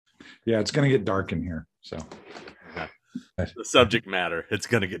Yeah, it's going to get dark in here. So The subject matter, it's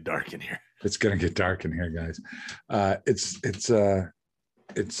going to get dark in here. it's going to get dark in here, guys. It's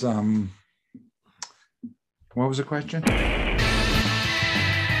what was the question?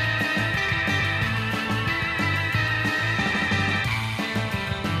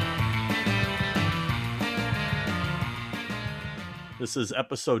 This is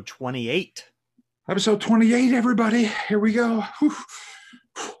episode 28. Episode 28, everybody. Here we go. Whew.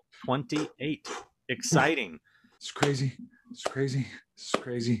 28. Exciting. It's crazy. It's crazy. It's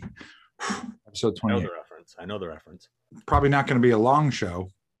crazy. Episode I know 28. the reference. I know the reference. Probably not going to be a long show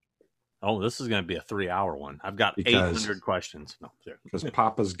Oh, this is going to be a 3-hour one. I've got Because- 800 questions. No, because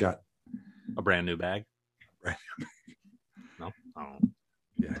Papa's got a brand new bag. Brand No, I don't know.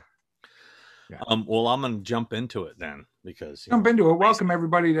 Yeah. Well, I'm going to jump into it then because jump into it. Welcome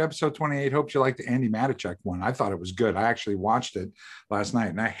everybody to episode 28. Hope you liked the Andy Matichak one. I thought it was good. I actually watched it last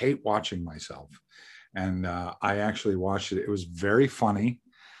night, and I hate watching myself. And I actually watched it. It was very funny.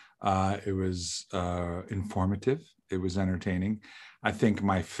 It was informative. It was entertaining. I think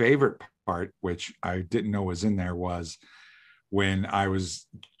my favorite part, which I didn't know was in there, was when I was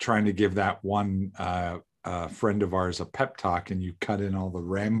trying to give that one friend of ours a pep talk, and you cut in all the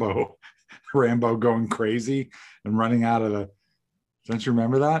Rambo going crazy and running out of the. Don't you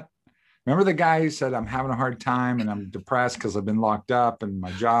remember that? Remember the guy who said, I'm having a hard time and I'm depressed because I've been locked up and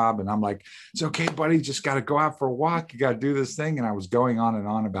my job. And I'm like, it's okay, buddy. Just got to go out for a walk. You got to do this thing. And I was going on and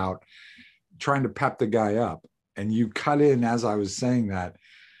on about trying to pep the guy up. And you cut in as I was saying that,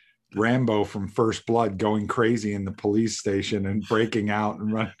 Rambo from First Blood going crazy in the police station and breaking out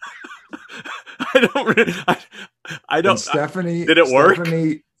and running. I don't. And Stephanie, did it work?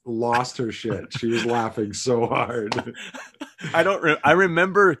 Stephanie lost her shit. She was laughing so hard. I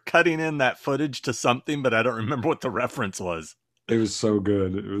remember cutting in that footage to something, but I don't remember what the reference was. It was so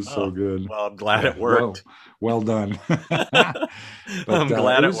good. It was so good. Well, I'm glad it worked. Well done. I'm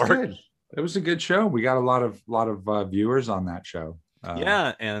glad it worked. Good. It was a good show. We got a lot of viewers on that show.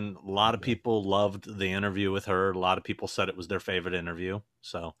 Yeah, and a lot of people loved the interview with her. A lot of people said it was their favorite interview.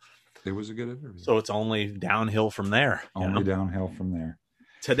 So it was a good interview. So it's only downhill from there. Only downhill from there.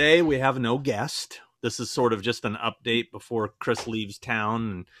 Today we have no guest. This is sort of just an update before Chris leaves town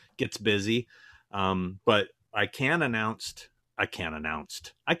and gets busy. But I can announce. Thank you.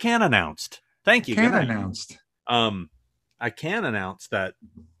 I can announce that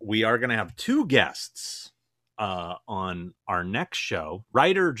we are going to have two guests on our next show.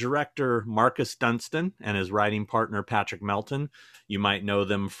 Writer-director Marcus Dunstan and his writing partner Patrick Melton. You might know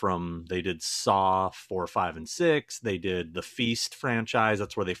them from, they did Saw 4, 5, and 6. They did the Feast franchise.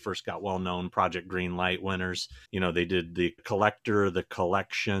 That's where they first got well-known. Project Greenlight winners. You know, they did The Collector, The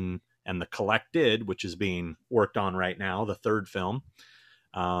Collection, and The Collected, which is being worked on right now, the third film.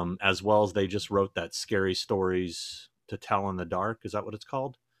 As well as they just wrote that Scary Stories to Tell in the Dark. Is that what it's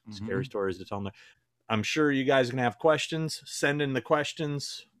called? Mm-hmm. Scary Stories to Tell in the Dark. I'm sure you guys are going to have questions. Send in the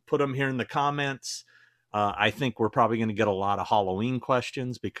questions. Put them here in the comments. I think we're probably going to get a lot of Halloween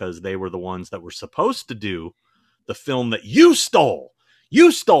questions because they were the ones that were supposed to do the film that you stole.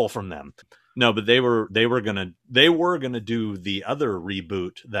 You stole from them. No, but they were going to do the other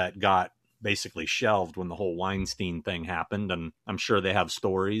reboot that got basically shelved when the whole Weinstein thing happened. And I'm sure they have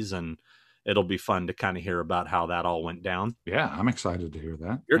stories, and it'll be fun to kind of hear about how that all went down. Yeah, I'm excited to hear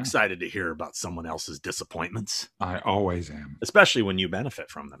that. You're excited to hear about someone else's disappointments. I always am. Especially when you benefit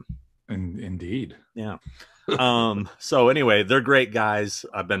from them. Indeed. Yeah. So anyway, they're great guys.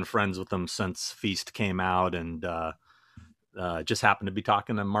 I've been friends with them since Feast came out, and just happened to be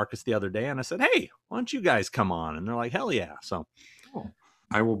talking to Marcus the other day, and I said, hey, why don't you guys come on? And they're like, hell yeah. So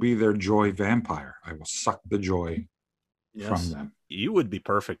I will be their joy vampire. I will suck the joy from them. You would be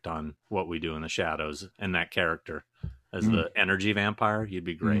perfect on What We Do in the Shadows and that character as the energy vampire. You'd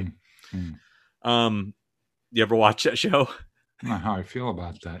be great. You ever watch that show? I don't know how I feel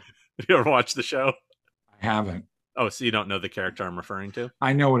about that. You ever watch the show? I haven't. Oh, so you don't know the character I'm referring to?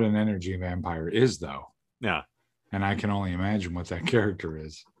 I know what an energy vampire is, though. Yeah. And I can only imagine what that character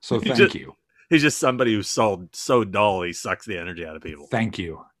is. So thank you. He's just somebody who's so dull he sucks the energy out of people. Thank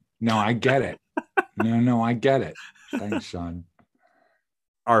you. No, I get it. No, I get it. Thanks, Sean.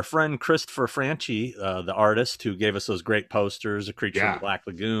 Our friend Christopher Franchi, the artist who gave us those great posters, A Creature in the Black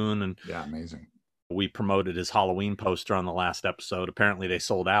Lagoon. And amazing. We promoted his Halloween poster on the last episode. Apparently they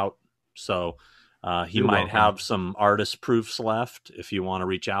sold out. So he might have some artist proofs left if you want to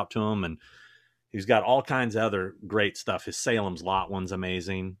reach out to him. And he's got all kinds of other great stuff. His Salem's Lot one's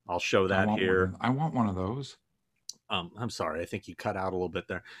amazing. I'll show that here. I want one of those. I'm sorry. I think you cut out a little bit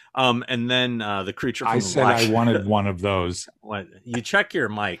there. And then the creature from I wanted one of those. What? You check your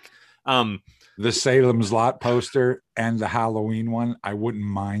mic. The Salem's Lot poster and the Halloween one, I wouldn't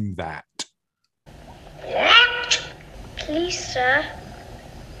mind that. What? Please, sir.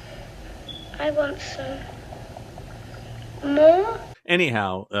 I want some more.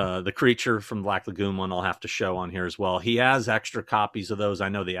 Anyhow, the Creature from Black Lagoon one I'll have to show on here as well. He has extra copies of those. I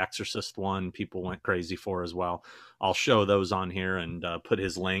know the Exorcist one people went crazy for as well. I'll show those on here and put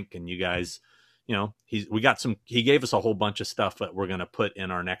his link, and you guys, he gave us a whole bunch of stuff that we're going to put in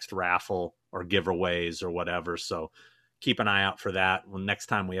our next raffle or giveaways or whatever. So keep an eye out for that. Well, next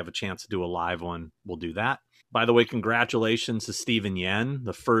time we have a chance to do a live one, we'll do that. By the way, congratulations to Steven Yeun,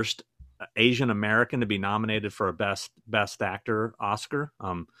 the first Asian American to be nominated for a best actor Oscar.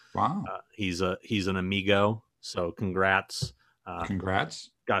 Wow. He's an amigo. So congrats.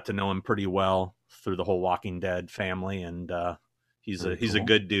 Congrats. Got to know him pretty well through the whole Walking Dead family, and he's a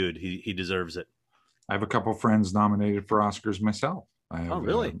good dude. He deserves it. I have a couple friends nominated for Oscars myself. I have,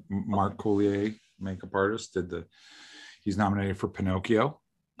 really? Mark Coulier, makeup artist, he's nominated for Pinocchio,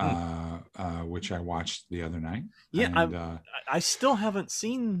 which I watched the other night. Yeah, and, I still haven't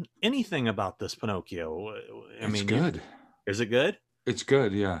seen anything about this Pinocchio. It's good. Is it good? It's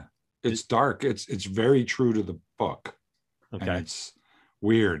good. Yeah, it's dark. It's very true to the book. Okay, and it's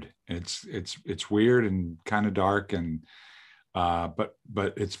weird. It's weird and kind of dark, and but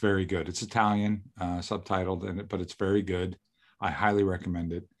it's very good. It's Italian, subtitled, but it's very good. I highly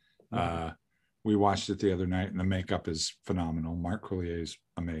recommend it. We watched it the other night, and the makeup is phenomenal. Mark Coulier is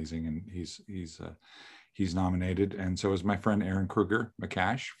amazing, and he's nominated, and so is my friend Erin Kruger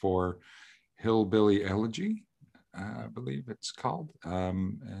McCash for Hillbilly Elegy, I believe it's called.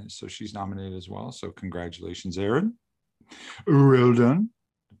 So she's nominated as well. So congratulations, Erin. Well done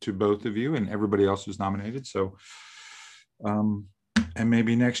to both of you and everybody else who's nominated. So, and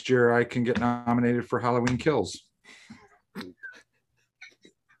maybe next year I can get nominated for Halloween Kills.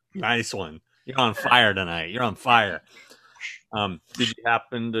 Nice one. You're on fire tonight. You're on fire. Did you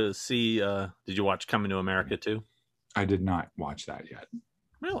happen to see, did you watch Coming to America too? I did not watch that yet.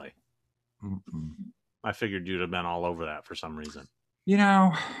 Really? Mm-mm. I figured you'd have been all over that for some reason.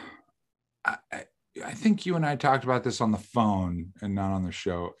 I think you and I talked about this on the phone and not on the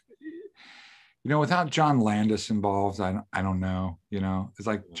show. Without John Landis involved, I don't know. It's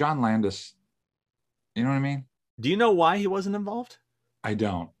like John Landis. You know what I mean? Do you know why he wasn't involved? I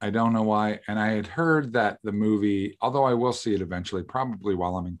don't know why. And I had heard that the movie, although I will see it eventually, probably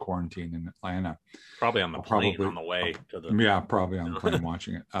while I'm in quarantine in Atlanta. Probably on the plane on the way to the. Yeah, probably on the plane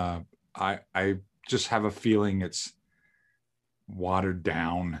watching it. I just have a feeling it's watered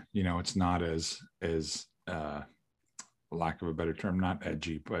down. It's not as lack of a better term, not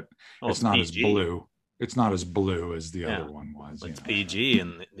edgy, but it's not PG. As blue. It's not as blue as the other one was. It's PG,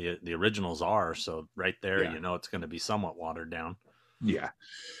 and the originals are. So right there, it's going to be somewhat watered down. Yeah.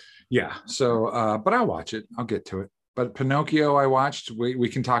 So, but I'll watch it. I'll get to it. But Pinocchio, I watched. We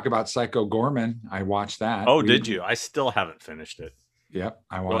can talk about Psycho Gorman. I watched that. Oh, did you? I still haven't finished it. Yep,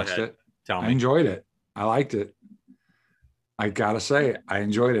 I watched it. Tell me. I enjoyed it. I liked it. I gotta say, I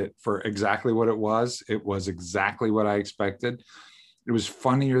enjoyed it for exactly what it was. It was exactly what I expected. It was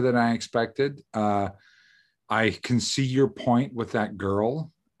funnier than I expected. I can see your point with that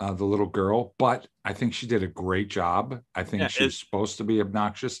girl, the little girl, but I think she did a great job. I think she's supposed to be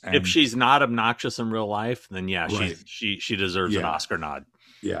obnoxious. And if she's not obnoxious in real life, then right. she deserves an Oscar nod.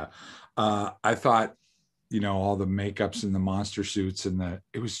 Yeah. I thought, all the makeups and the monster suits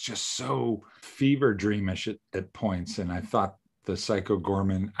it was just so fever dreamish at points. And I thought the Psycho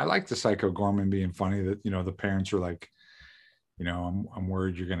Gorman, I like the Psycho Gorman being funny that, the parents were like, I'm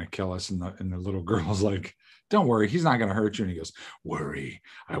worried you're going to kill us. And the little girl's like, don't worry, he's not going to hurt you. And he goes, worry,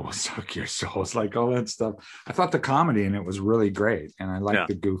 I will suck your soul. It's like all that stuff. I thought the comedy in it was really great. And I liked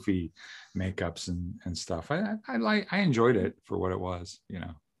the goofy makeups and stuff. I enjoyed it for what it was,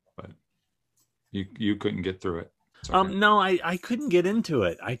 but you couldn't get through it. Okay. No, I couldn't get into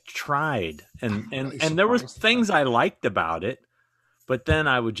it. I tried. And there was things I liked about it, but then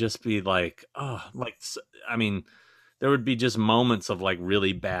I would just be like, there would be just moments of like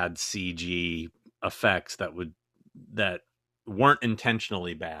really bad CG effects that weren't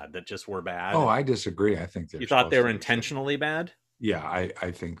intentionally bad, that just were bad. Oh, I disagree. I think you thought they were intentionally bad. Yeah,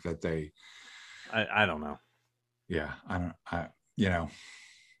 I think that they. I don't know. Yeah,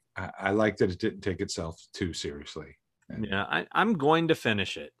 I like that it didn't take itself too seriously. I'm going to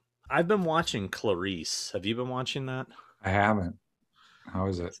finish it. I've been watching Clarice. Have you been watching that? I haven't. How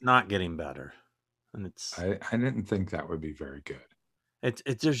is it? It's not getting better, and it's. I didn't think that would be very good. It's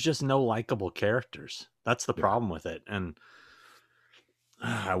there's just no likable characters. That's the problem with it, and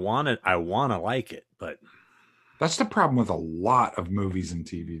I want to like it, but That's the problem with a lot of movies and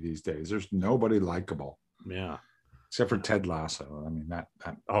TV these days. There's nobody likable Yeah. except for Ted Lasso. I mean, that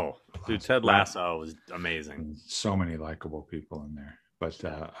Oh, dude, Ted Lasso was amazing. So many likable people in there, but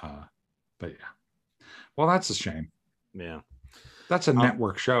yeah. Well, that's a shame. Yeah. That's a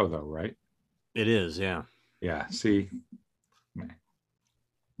network show, though, right? It is. Yeah. Yeah. See, man.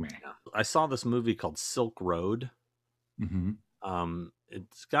 Yeah. I saw this movie called Silk Road. Mm-hmm.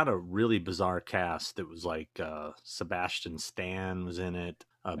 It's got a really bizarre cast. It was like Sebastian Stan was in it.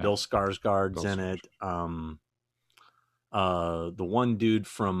 Bill Skarsgård's in it. The one dude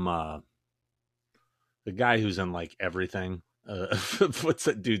from the guy who's in like everything. What's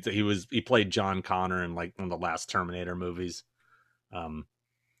that dude that he played John Connor in like one of the last Terminator movies. I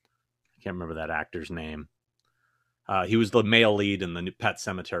can't remember that actor's name. He was the male lead in the new Pet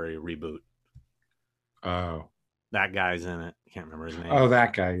Sematary reboot. Oh, that guy's in it. Can't remember his name. Oh,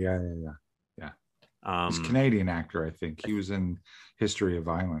 that guy. Yeah. He's a Canadian actor, I think. He was in History of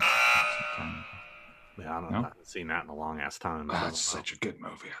Violence. Yeah, I haven't seen that in a long ass time. That's such a good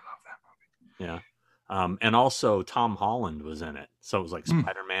movie. I love that movie. Yeah. And also Tom Holland was in it. So it was like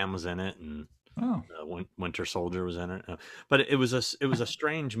Spider-Man was in it, and Winter Soldier was in it. But it was a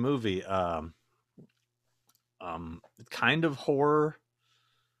strange movie. Kind of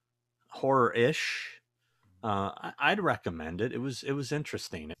horror-ish. I'd recommend it. It was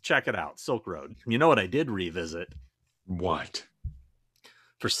interesting. Check it out, Silk Road. You know what I did revisit? What?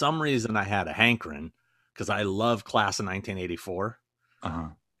 For some reason, I had a hankering because I love Class of 1984.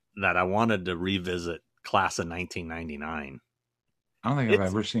 That I wanted to revisit Class of 1999. I don't think I've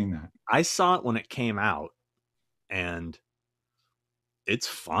ever seen that. I saw it when it came out, and it's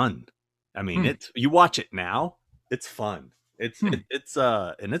fun. I mean, you watch it now, it's fun. And it's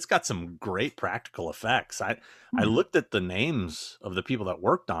got some great practical effects. I looked at the names of the people that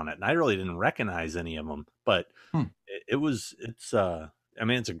worked on it, and I really didn't recognize any of them. But it's a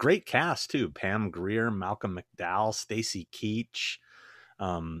great cast too. Pam Grier, Malcolm McDowell, Stacy Keach.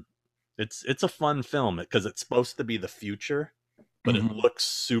 It's a fun film because it's supposed to be the future, but it looks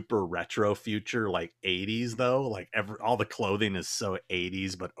super retro future, like 80s though. Like all the clothing is so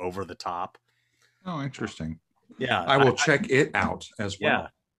 80s, but over the top. Oh, interesting. Yeah, I will check it out as well. Yeah.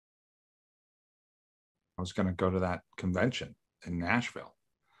 I was going to go to that convention in Nashville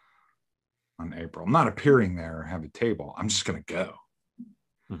on April. I'm not appearing there or have a table. I'm just going to go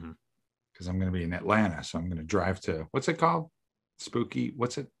because I'm going to be in Atlanta. So I'm going to drive to, what's it called? Spooky.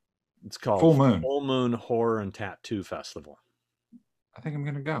 What's it? It's called Full Moon Horror and Tattoo Festival. I think I'm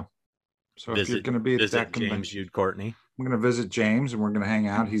going to go. So if you're going to be at that convention, James Jude Courtney. I'm going to visit James and we're going to hang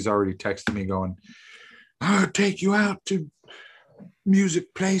out. He's already texted me going, I'll take you out to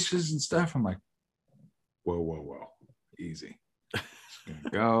music places and stuff. I'm like, whoa. Easy. Just going to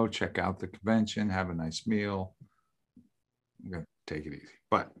go check out the convention, have a nice meal. I'm going to take it easy.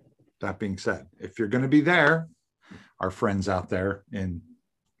 But that being said, if you're going to be there, our friends out there in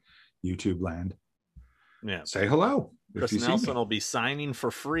YouTube land, say hello. Chris Nelson will be signing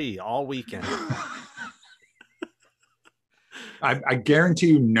for free all weekend. I guarantee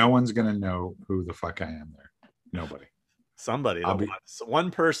you no one's going to know who the fuck I am there. Nobody. Somebody.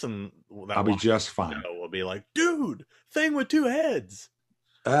 One person that I'll be just fine. Will be like, dude, thing with two heads.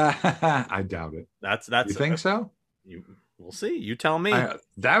 I doubt it. That's you think so? We'll see. You tell me.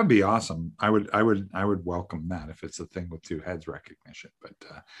 That would be awesome. I would welcome that if it's a thing with two heads recognition. But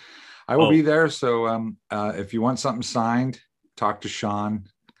I will be there. So if you want something signed, talk to Sean.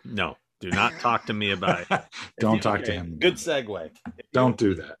 No, do not talk to me about it. Don't talk to him. Good segue. Don't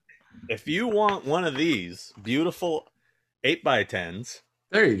do that. If you want one of these beautiful 8x10s,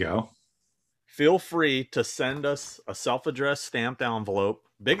 there you go. Feel free to send us a self-addressed stamped envelope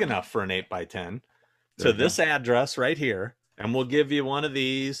big enough for an 8x10 to this address right here, and we'll give you one of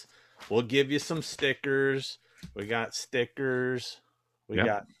these. We'll give you some stickers. We got stickers. We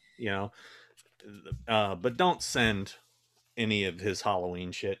got, but don't send any of his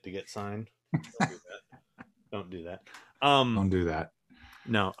Halloween shit to get signed. Don't do that. Don't do that.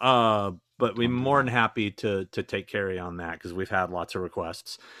 No, but we're more than happy to take Carrie on that because we've had lots of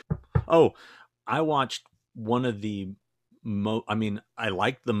requests. Oh, I watched one of the I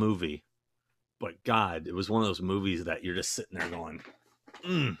liked the movie, but God, it was one of those movies that you're just sitting there going,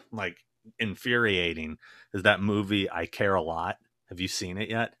 like infuriating. Is that movie I Care a Lot? Have you seen it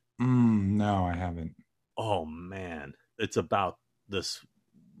yet? No, I haven't. Oh man, it's about this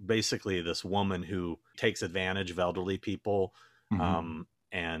woman who takes advantage of elderly people.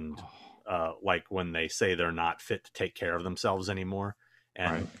 Like when they say they're not fit to take care of themselves anymore,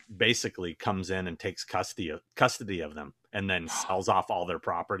 and basically comes in and takes custody of them, and then sells off all their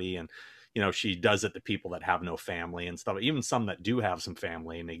property. And she does it to people that have no family and stuff, even some that do have some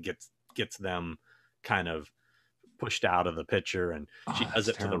family, and it gets them kind of pushed out of the picture, and she does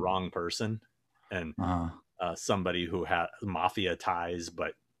it terrible. to the wrong person, and somebody who had mafia ties,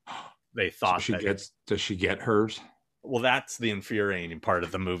 but they thought does she get hers? Well, that's the infuriating part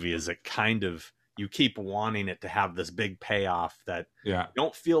of the movie, is it kind of, you keep wanting it to have this big payoff that you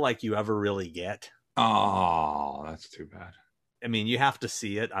don't feel like you ever really get. Oh, that's too bad. I mean, you have to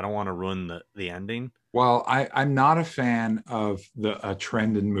see it. I don't want to ruin the ending. Well, I'm not a fan of the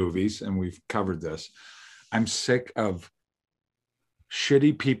trend in movies, and we've covered this. I'm sick of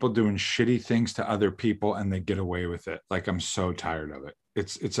shitty people doing shitty things to other people and they get away with it. Like, I'm so tired of it.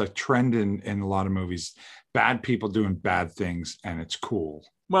 It's a trend in a lot of movies. Bad people doing bad things, and it's cool.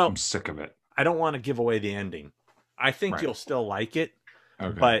 Well, I'm sick of it. I don't want to give away the ending. I think you'll still like it.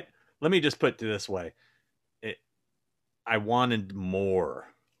 Okay. But let me just put it this way. I wanted more.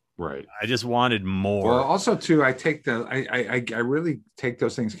 Right. I just wanted more. Well, also too, I really take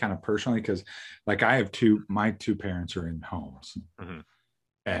those things kind of personally, because like I have my two parents are in homes,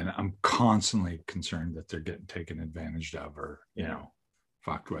 and I'm constantly concerned that they're getting taken advantage of, or, you know,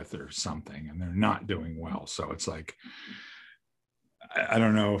 fucked with or something, and they're not doing well. So it's like, I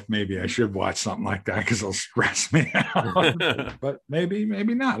don't know if maybe I should watch something like that because it'll stress me out. But maybe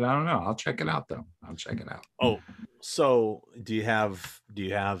not. I don't know. I'll check it out though. I'll check it out. Oh, so do you have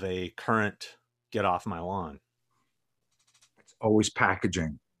a current Get Off My Lawn? It's always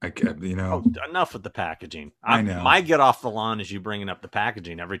packaging. Enough with the packaging. I know. My Get Off the Lawn is you bringing up the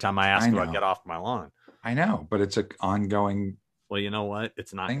packaging every time I ask about Get Off My Lawn. I know, but it's an ongoing. Well, you know what?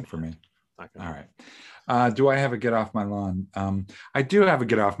 It's not thing for me. All right. Do I have a Get Off My Lawn? I do have a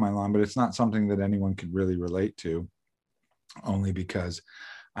Get Off My Lawn, but it's not something that anyone could really relate to, only because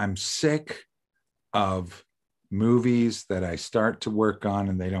I'm sick of movies that I start to work on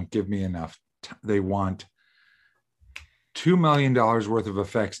and they don't give me enough. They want $2 million worth of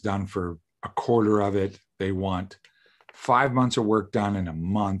effects done for a quarter of it. They want 5 months of work done in a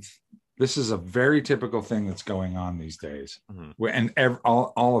month. This is a very typical thing that's going on these days, and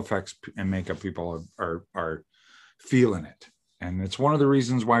all effects and makeup people are feeling it. And it's one of the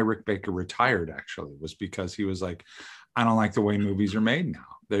reasons why Rick Baker retired, actually, was because he was like, I don't like the way movies are made now.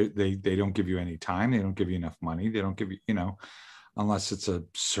 They don't give you any time. They don't give you enough money. They don't give you, unless it's a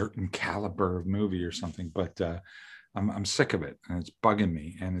certain caliber of movie or something. But I'm sick of it, and it's bugging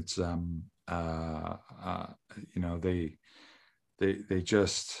me. And it's they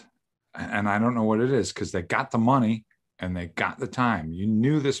just. And I don't know what it is, because they got the money and they got the time. You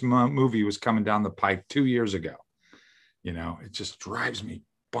knew this movie was coming down the pike 2 years ago. It just drives me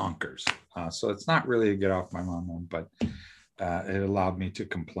bonkers. So it's not really a Get Off My Lawn, but it allowed me to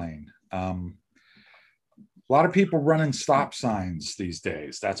complain. A lot of people running stop signs these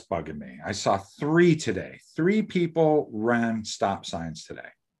days. That's bugging me. I saw 3 today. 3 people ran stop signs today.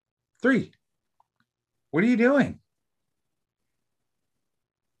 3. What are you doing?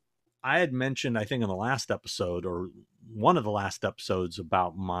 I had mentioned, I think in the last episode, or one of the last episodes,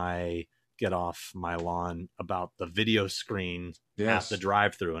 about my Get Off My Lawn, about the video screen at the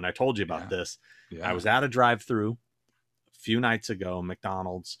drive-thru. And I told you about this. Yeah. I was at a drive-thru a few nights ago,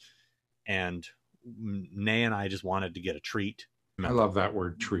 McDonald's, and Nay and I just wanted to get a treat. I love that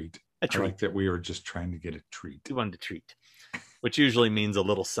word, treat. I like that we were just trying to get a treat. We wanted a treat, which usually means a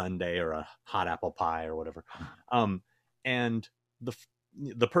little sundae or a hot apple pie or whatever. And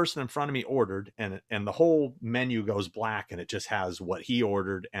the person in front of me ordered, and the whole menu goes black, and it just has what he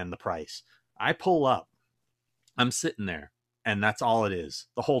ordered and the price. I pull up, I'm sitting there, and that's all it is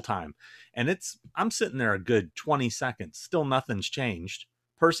the whole time. And I'm sitting there a good 20 seconds. Still nothing's changed.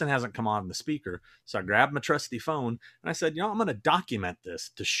 Person hasn't come on the speaker. So I grabbed my trusty phone and I said, I'm going to document this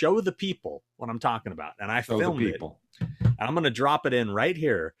to show the people what I'm talking about. And I filmed it. And I'm going to drop it in right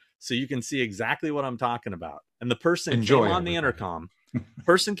here so you can see exactly what I'm talking about. And the person came on the intercom.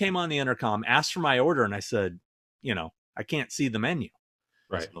 Person came on the intercom, asked for my order, and I said, I can't see the menu.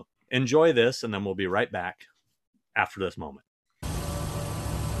 Right. So enjoy this, and then we'll be right back after this moment.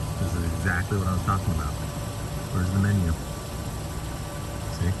 This is exactly what I was talking about. Where's the menu?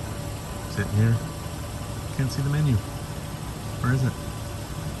 See? Sitting here. Can't see the menu. Where is it?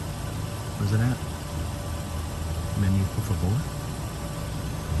 Where's it at? Menu, por favor?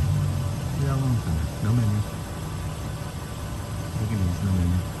 Yeah, no menu. Look at these, no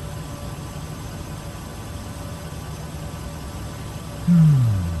menu.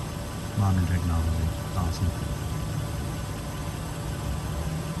 Modern technology. Awesome.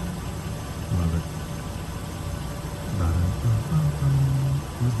 Love it.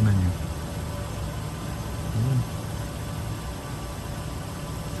 Where's the menu?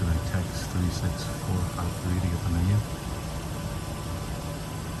 Should I text 6453 to get the menu.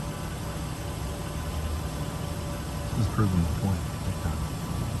 This is proving the point.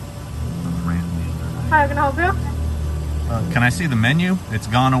 Hi, can I help you? Can I see the menu? It's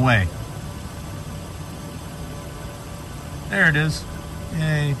gone away. There it is.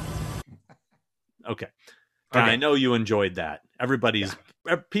 Yay. Okay. I know you enjoyed that.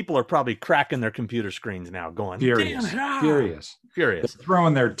 People are probably cracking their computer screens now going, furious, damn it, furious. They're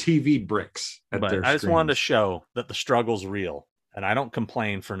throwing their TV bricks at their I just screens. wanted to show that the struggle's real, and I don't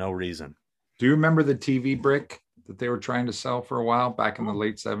complain for no reason. Do you remember the TV brick that they were trying to sell for a while back in the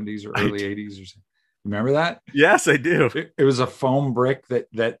late 70s or early 80s or something? Remember that? Yes, I do. It was a foam brick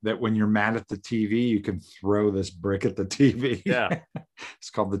that when you're mad at the TV, you can throw this brick at the TV. Yeah. It's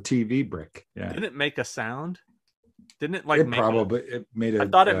called the TV brick. Yeah. Didn't it make a sound? Didn't it It made a. I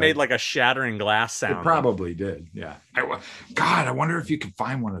thought it made like a shattering glass sound. It probably did. Yeah. God, I wonder if you could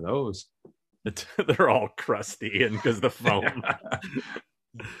find one of those. They're all crusty and because the foam.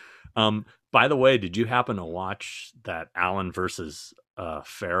 By the way, did you happen to watch that Allen versus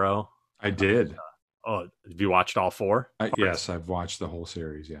Farrow? I did. Have you watched all four? Yes, I've watched the whole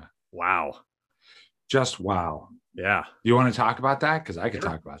series. Yeah. Wow. Just wow. Yeah. You want to talk about that? Because I could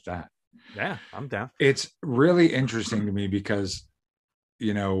talk about that. Yeah, I'm down. It's really interesting to me because,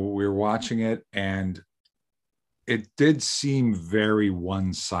 we're watching it and it did seem very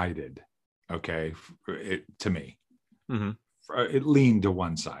one-sided. Okay. To me, it leaned to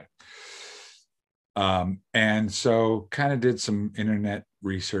one side. And so kind of did some internet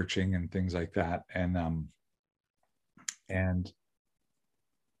researching and things like that. And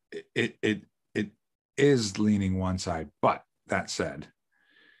it is leaning one side, but that said,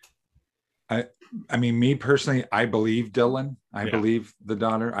 I mean, me personally, I believe Dylan. I believe the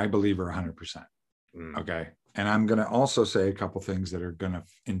daughter. I believe her 100%. Okay. And I'm going to also say a couple things that are going to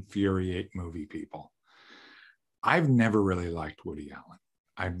infuriate movie people. I've never really liked Woody Allen.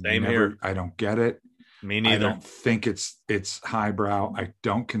 Here. I don't get it. Me neither. I don't think it's highbrow. I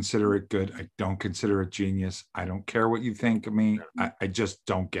don't consider it good. I don't consider it genius. I don't care what you think of me. I just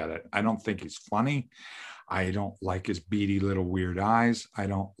don't get it. I don't think he's funny. I don't like his beady little weird eyes.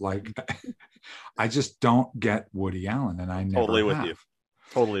 I just don't get Woody Allen, and I never totally have. with you.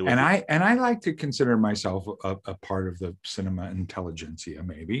 Totally with and you. And I like to consider myself a part of the cinema intelligentsia,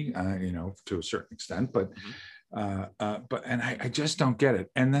 maybe, to a certain extent, but I just don't get it.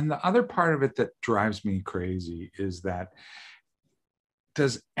 And then the other part of it that drives me crazy is that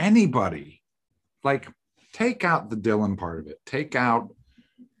does anybody take out the Dylan part of it, take out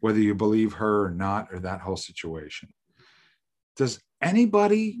whether you believe her or not, or that whole situation. Does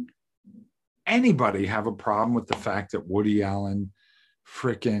anybody have a problem with the fact that Woody Allen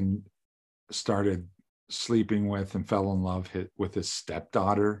freaking started sleeping with and fell in love with his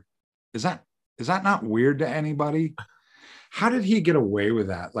stepdaughter? Is that not weird to anybody? How did he get away with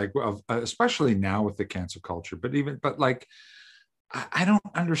that? Especially now with the cancel culture, but I don't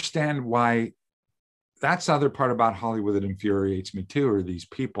understand why. That's the other part about Hollywood that infuriates me too, are these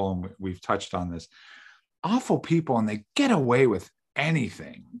people, and we've touched on this, awful people, and they get away with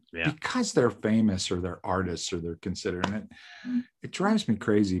anything because they're famous or they're artists or they're considered. And it drives me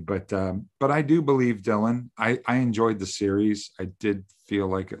crazy. But I do believe Dylan. I enjoyed the series. I did feel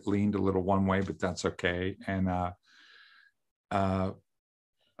like it leaned a little one way, but that's okay. And I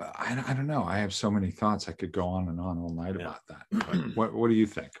don't know. I have so many thoughts. I could go on and on all night about that. But what do you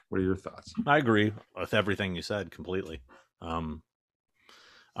think? What are your thoughts? I agree with everything you said completely. And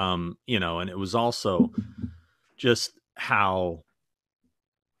it was also just how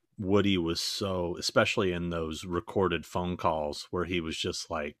Woody was so, especially in those recorded phone calls where he was just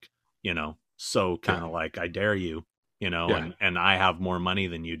like, so kind of like, I dare you, and I have more money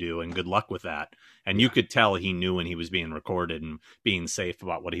than you do, and good luck with that. And you could tell he knew when he was being recorded and being safe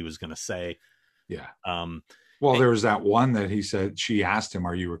about what he was going to say. Yeah. There was that one that he said, she asked him,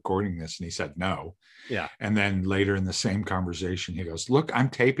 are you recording this? And he said, no. Yeah. And then later in the same conversation, he goes, look, I'm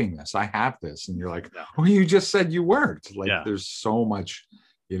taping this. I have this. And you're like, well, you just said you weren't. There's so much,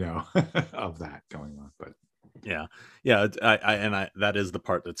 of that going on. But yeah. That is the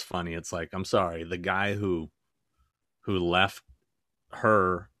part that's funny. It's like, I'm sorry, the guy who left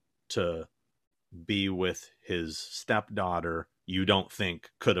her to be with his stepdaughter, you don't think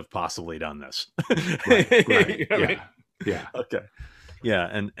could have possibly done this. Right. Yeah. Okay. Yeah.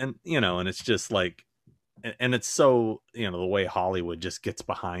 And it's just like, and it's so, the way Hollywood just gets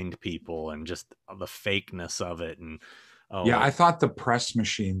behind people and just the fakeness of it. And I thought the press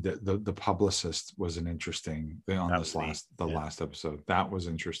machine, the publicist was an interesting thing on last episode. That was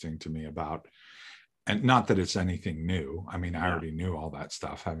interesting to me about, And not that it's anything new. I mean, I Yeah. already knew all that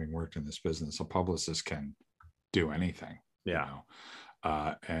stuff, having worked in this business. A publicist can do anything. Yeah.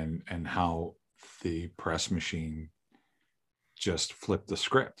 And how the press machine just flipped the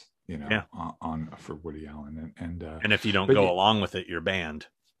script, Yeah. on for Woody Allen. And if you don't but go y- along with it, you're banned.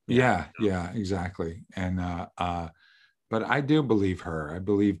 yeah, exactly. And but I do believe her. I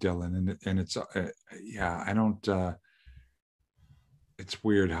believe Dylan, and it's I don't. It's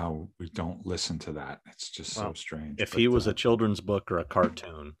weird how we don't listen to that. It's just so Well, strange. If But, he was a children's book or a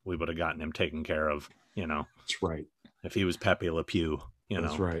cartoon, we would have gotten him taken care of. that's right. If he was Pepe Le Pew,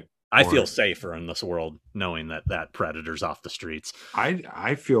 That's right. I Or- feel safer in this world knowing that predator's off the streets.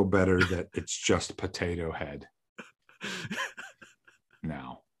 I feel better that it's just Potato Head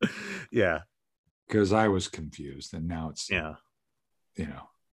now, Yeah. because I was confused, and now it's Yeah.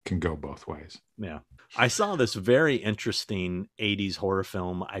 can go both ways. Yeah. I saw this very interesting 80s horror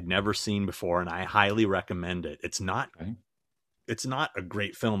film I'd never seen before, and I highly recommend it. It's not Okay. it's not a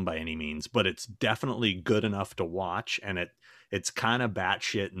great film by any means, but it's definitely good enough to watch, and it's kind of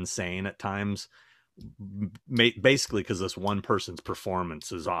batshit insane at times. Basically because this one person's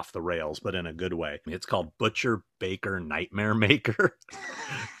performance is off the rails, but in a good way. It's called Butcher Baker Nightmare Maker.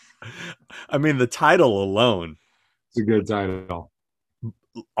 I mean, the title alone, It's a good title.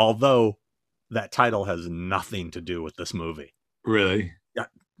 although that title has nothing to do with this movie. Really?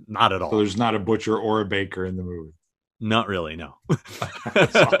 Not at all. So there's not a butcher or a baker in the movie. Not really, no.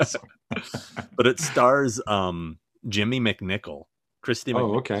 That's awesome. But it stars Jimmy McNichol, Christy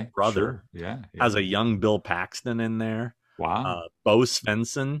McNichol's Okay. brother, Sure. Yeah. has a young Bill Paxton in there. Wow. Bo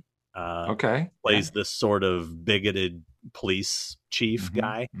Svensson Okay. plays this sort of bigoted police chief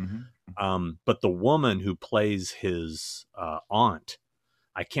guy. But the woman who plays his aunt,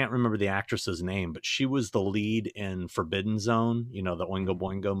 I can't remember the actress's name, but she was the lead in Forbidden Zone, the Oingo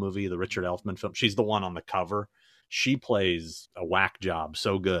Boingo movie, the Richard Elfman film. She's the one on the cover. She plays a whack job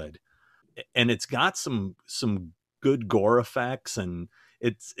so good. And it's got some good gore effects, and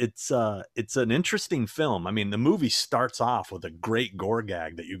it's an interesting film. I mean, the movie starts off with a great gore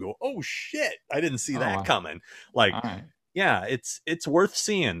gag that you go, "Oh shit, I didn't see that wow. coming." Like, All right. yeah, it's worth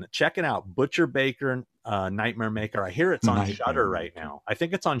seeing. Check it out. Butcher Baker, Nightmare Maker. I hear it's on Nightmare Shudder right Maker. now. I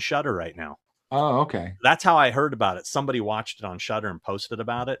think it's on Shudder right now. Oh, okay. That's how I heard about it. Somebody watched it on Shudder and posted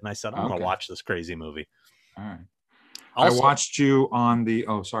about it, and I said, I'm going Okay. to watch this crazy movie. All right. Also, I watched you on the.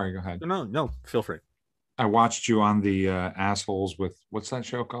 Oh, sorry. Go ahead. No, feel free. I watched you on the assholes with what's that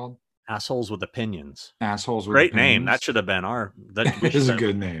show called? Assholes with Opinions. Assholes with Great name. Opinions. That should have been our. That It is a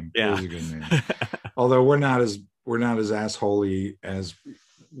good name. Yeah. It is a good name. Although we're not as assholey as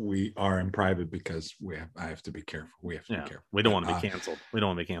we are in private, because I have to be careful. We have to be careful. We don't want to be canceled.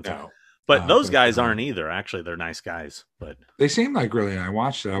 No. But those but, guys aren't either. Actually, they're nice guys. But They seem like really. I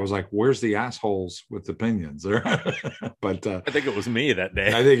watched it. I was like, "Where's the assholes with opinions?" But I think it was me that day.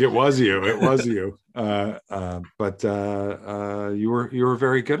 I think it was you. It was you. But you were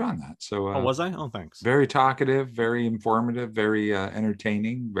very good on that. So Oh, was I? Oh, thanks. very talkative, very informative, very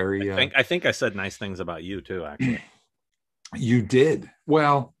entertaining. Very. I think I said nice things about you too. Actually, You did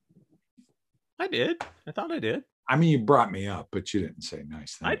well. I did. I thought I did. I mean, you brought me up, but you didn't say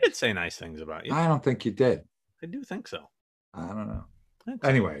nice things. I did say nice things about you. I don't think you did. I do think so. I don't know. Thanks.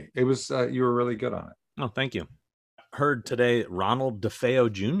 Anyway, it was you were really good on it. Oh, thank you. Heard today Ronald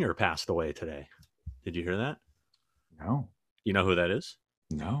DeFeo Jr. passed away today. Did you hear that? No, You know who that is?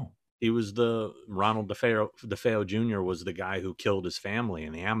 no. He was the Ronald DeFeo Jr. was the guy who killed his family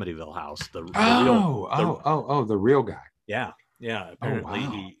in the Amityville house. The real guy. Yeah. Apparently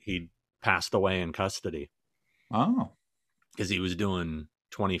wow. he passed away in custody Oh, because he was doing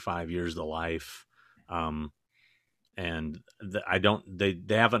 25 years to life. And they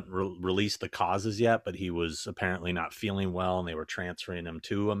haven't released the causes yet, but he was apparently not feeling well, and they were transferring him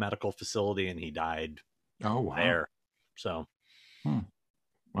to a medical facility, and he died oh wow. there. So,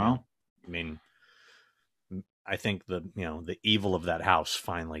 Well, I mean, I think the evil of that house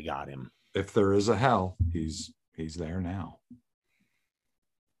finally got him. if there is a hell, he's there now.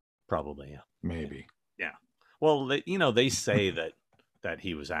 Probably, yeah. Maybe. Yeah. Well, they say that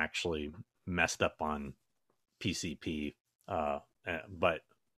he was actually messed up on PCP, but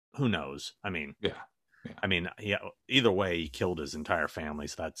who knows? I mean, Yeah. I mean, yeah. Either way, he killed his entire family.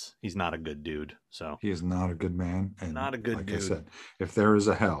 So he's not a good dude. So He is not a good man. And Not a good like dude. I said, if there is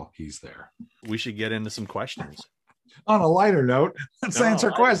a hell, he's there. we should get into some questions. On a lighter note, let's No,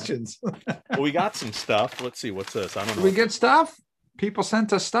 answer I- questions. Well, we got some stuff. Let's see. What's this? I don't Did know. we get stuff? People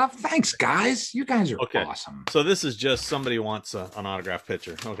sent us stuff. Thanks, guys. You guys are Okay. awesome. So this is just somebody wants an autographed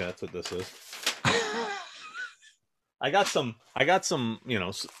picture. Okay, that's what this is. I got some,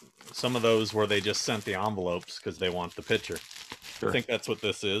 some of those where they just sent the envelopes because they want the picture. Sure. I think that's what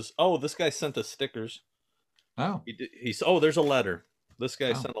this is. Oh, this guy sent us stickers. Oh, Oh, there's a letter. This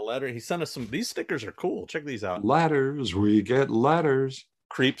guy Oh. sent a letter. He sent us some. These stickers are cool. Check these out. letters. We get letters.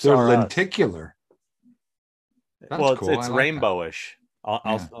 Creeps They're are us. lenticular. That's Well, cool. it's I like rainbowish.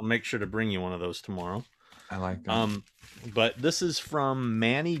 Yeah. I'll make sure to bring you one of those tomorrow. I like that. But this is from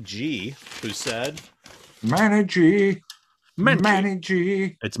Manny G, who said, Manny G. Mangy. Manny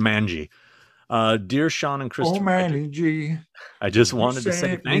G. It's Manji. Dear Sean and Christopher, Oh, Manny G. I just wanted to say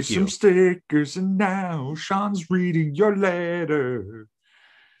Sent me thank you. some stickers, and now Sean's reading your letter.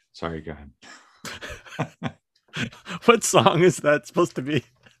 Sorry, go ahead. What song is that supposed to be?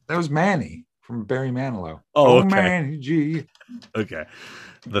 That was Manny from Barry Manilow. Oh, okay. Manny G. Okay.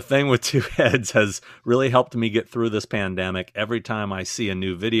 The thing with two heads has really helped me get through this pandemic. Every time I see a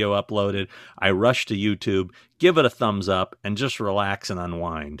new video uploaded, I rush to YouTube, give it a thumbs up, and just relax and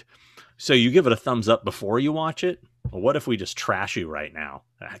unwind. So you give it a thumbs up before you watch it? Well, what if we just trash you right now?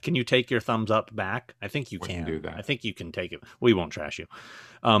 Can you take your thumbs up back? I think you We can. can do that. I think you can take it. We won't trash you.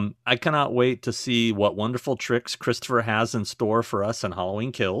 I cannot wait to see what wonderful tricks Christopher has in store for us in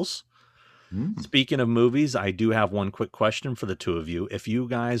Halloween Kills. Speaking of movies, I do have one quick question for the two of you. If you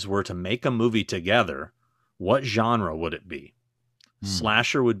guys were to make a movie together, what genre would it be?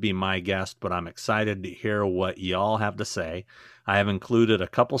 Slasher would be my guess, but I'm excited to hear what y'all have to say. I have included a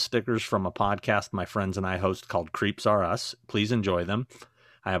couple stickers from a podcast my friends and I host called Creeps Are Us. Please enjoy them.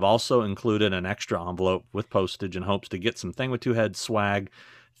 I have also included an extra envelope with postage in hopes to get some Thing with Two Heads swag.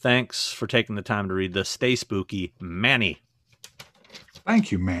 Thanks for taking the time to read this. Stay spooky, Manny.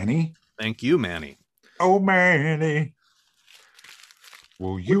 Thank you, Manny. Thank you, Manny. Oh, Manny.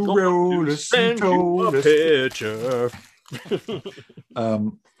 Will you We're going roll to a send you a picture.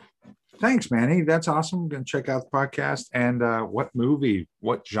 Thanks, Manny. That's awesome. I'm going to check out the podcast. And what movie,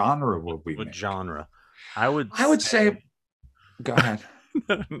 what genre will we What make? genre? I would say, go ahead.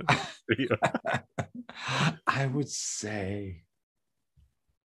 Yeah. I would say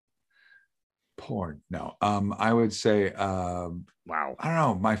porn. No, I would say, Wow. I don't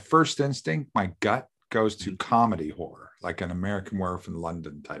know. My first instinct, my gut goes to comedy horror, like an American Werewolf in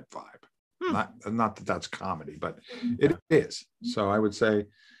London type vibe. Not that that's comedy, but it is. So I would say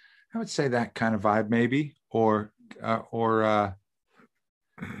that kind of vibe, maybe, or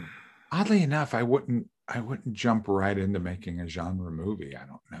oddly enough, I wouldn't jump right into making a genre movie.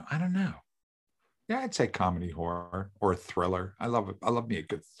 I don't know. Yeah, I'd say comedy horror or a thriller. I love me a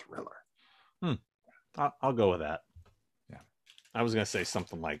good thriller. I'll go with that. Yeah. I was gonna say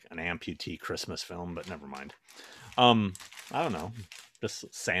something like an amputee Christmas film, but never mind. I don't know.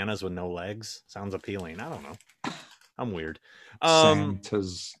 Just Santas with no legs sounds appealing. I don't know. I'm weird.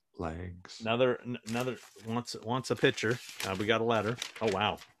 Santa's legs. Another wants a picture. We got a letter. Oh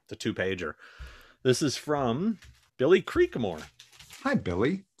wow, it's a 2-pager. This is from Billy Creekmore. Hi,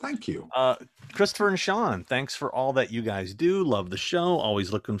 Billy. Thank you. Christopher and Sean, thanks for all that you guys do. Love the show.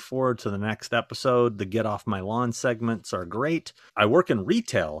 Always looking forward to the next episode. The Get Off My Lawn segments are great. I work in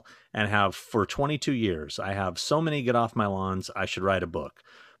retail and have for 22 years. I have so many Get Off My Lawns, I should write a book.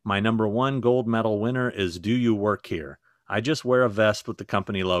 My #1 gold medal winner is Do You Work Here? I just wear a vest with the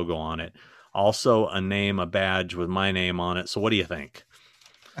company logo on it. Also a badge with my name on it. So what do you think?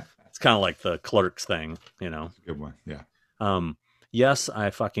 It's kind of like the clerks thing, you know. Good one. Yeah. Yes,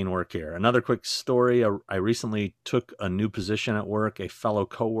 I fucking work here. Another quick story. I recently took a new position at work. A fellow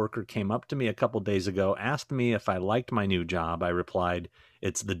coworker came up to me a couple days ago, asked me if I liked my new job. I replied,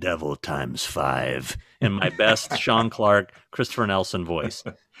 "It's the devil times 5," in my best Sean Clark, Christopher Nelson voice.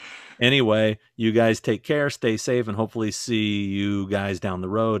 Anyway, you guys take care, stay safe, and hopefully see you guys down the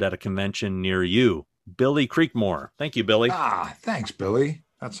road at a convention near you. Billy Creekmore. Thank you, Billy. Thanks, Billy.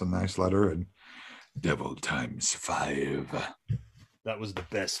 That's a nice letter. And devil times 5. That was the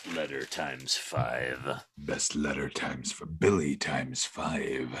best letter times 5. Best letter times for Billy times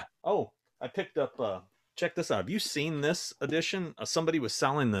 5. Oh, I picked up, check this out. Have you seen this edition? Somebody was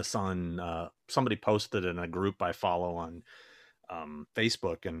selling this on, somebody posted in a group I follow on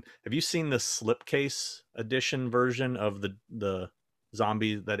Facebook. And have you seen the slipcase edition version of the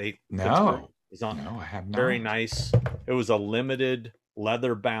zombie that ate? No. Pittsburgh? No, I have not. Very nice. It was a limited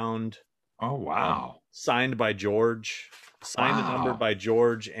leather bound. Oh, wow. Signed by George. Signed and numbered by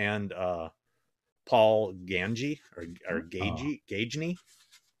George and Paul Ganji or Gagey.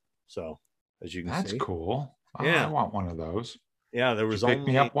 So as you can see, that's cool. Yeah, I want one of those. Yeah, there was Did you pick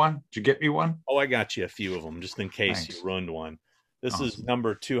me up one? Did you get me one? Oh, I got you a few of them just in case you ruined one. This is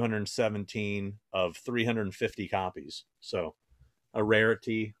number 217 of 350 copies. So a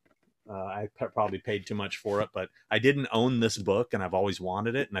rarity. I probably paid too much for it, but I didn't own this book, and I've always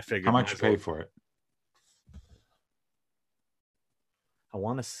wanted it. And I figured, How much you pay for it? I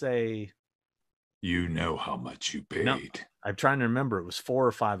want to say, You know how much you paid. No. I'm trying to remember. It was $400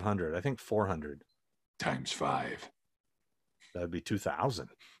 or $500. I think 400 times 5. That'd be 2,000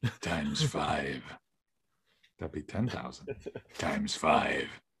 times 5. That'd be 10,000 times 5.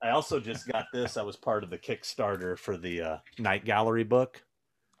 I also just got this. I was part of the Kickstarter for the Night Gallery book.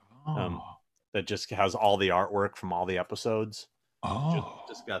 That just has all the artwork from all the episodes.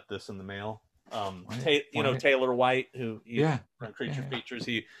 Just got this in the mail. Taylor White, who from Creature Features.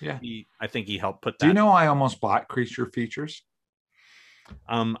 He I think he helped put that. Do you know I almost bought Creature Features?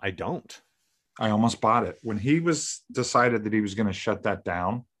 I don't. I almost bought it when he was decided that he was going to shut that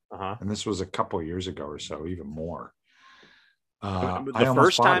down. And this was a couple of years ago or so, even more. The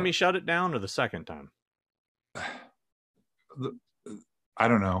first time he shut it down, or the second time? I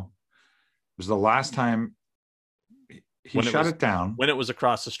don't know. It was the last time he shut it down. When it was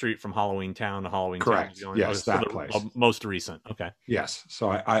across the street from Halloween Town to Halloween Correct. Town. Yes, that place. Most recent. Okay. Yes. So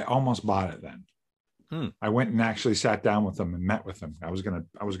I almost bought it then. I went and actually sat down with him and met with him. I was gonna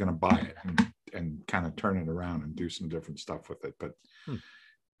buy it and kind of turn it around and do some different stuff with it, but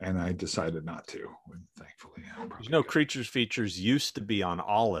and I decided not to. Thankfully, Creatures Features used to be on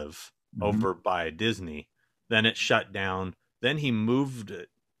Olive over by Disney. Then it shut down. Then he moved it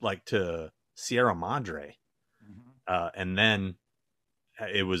to Sierra Madre, and then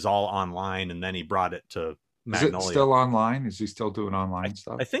it was all online. And then he brought it to Magnolia. Is it still online? Is he still doing online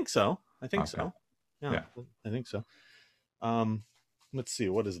stuff? I think so. So. Yeah, I think so. Let's see.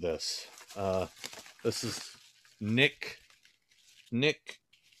 What is this? This is Nick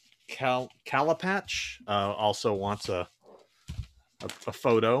Calipatch. Also wants a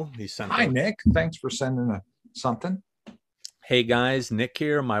photo. He sent. Hi, Nick. Thanks for sending something. Hey guys, Nick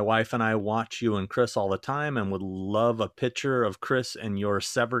here. My wife and I watch you and Chris all the time and would love a picture of Chris and your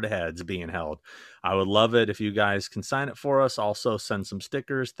severed heads being held. I would love it if you guys can sign it for us. Also send some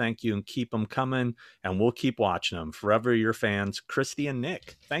stickers. Thank you and keep them coming. And we'll keep watching them. Forever your fans, Christy and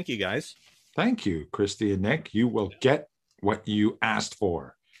Nick. Thank you guys. Thank you, Christy and Nick. You will get what you asked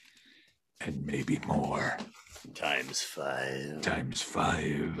for. And maybe more. Times 5. Times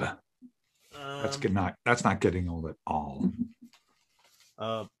 5. That's not getting old at all.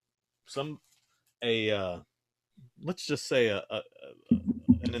 Let's just say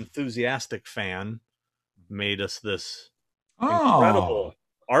an enthusiastic fan made us this incredible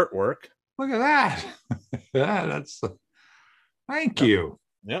artwork. Look at that. Thank you.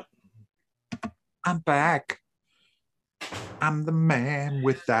 Yep. I'm back. I'm the man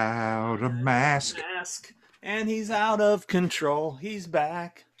without a mask. And he's out of control. He's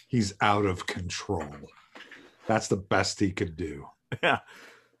back. He's out of control. That's the best he could do. Yeah.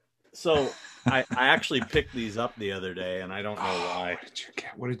 So I actually picked these up the other day, and I don't know why.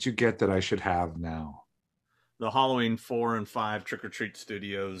 What did you get that I should have now? The Halloween 4 and 5 Trick or Treat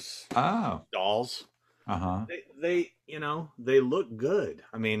Studios dolls. They look good.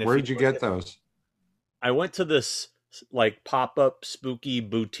 I mean, where did you get those? I went to this pop-up spooky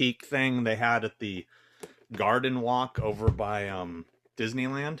boutique thing they had at the Garden Walk over by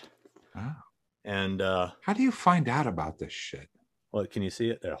Disneyland. And how do you find out about this shit? Well, can you see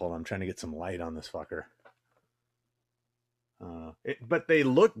it there? Hold on, I'm trying to get some light on this fucker. But they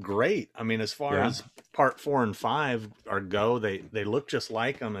look great. I mean, as far as part 4 and 5 go, they look just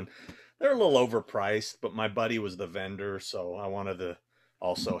like them, and they're a little overpriced. But my buddy was the vendor, so I wanted to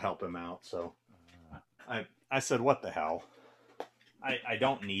also help him out. So I said, "What the hell? I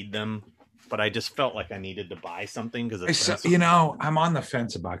don't need them." But I just felt like I needed to buy something because I'm on the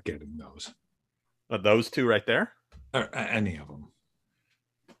fence about getting those. Those two right there? Any of them.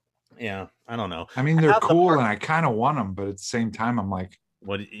 Yeah, I don't know. I mean, they're cool and I kind of want them, but at the same time, I'm like,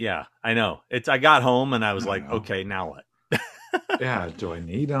 what? Yeah, I know. I got home and I was like, okay, now what? Yeah, do I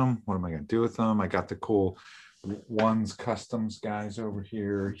need them? What am I going to do with them? I got the cool Ones Customs guys over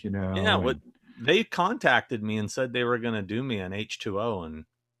here, Yeah, they contacted me and said they were going to do me an H2O and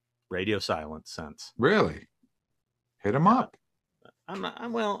radio silence sense. Really? Hit them up. I'm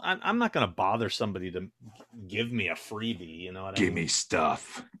not going to bother somebody to give me a freebie. You know what I mean? Give me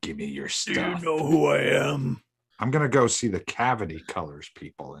stuff. Give me your stuff. Do you know who I am? I'm going to go see the Cavity Colors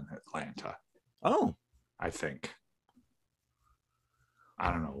people in Atlanta. Oh. I think. I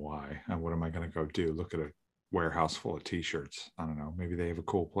don't know why. What am I going to go do? Look at a warehouse full of T-shirts. I don't know. Maybe they have a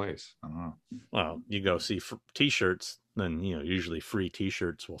cool place. I don't know. Well, you go see T-shirts, then usually free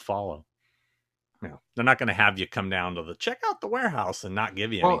T-shirts will follow. No, they're not going to have you come down to check out the warehouse and not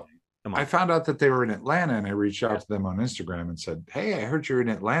give you anything. Come on. I found out that they were in Atlanta, and I reached out to them on Instagram and said, "Hey, I heard you're in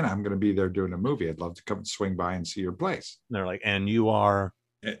Atlanta. I'm going to be there doing a movie. I'd love to come swing by and see your place." And they're like, and you are.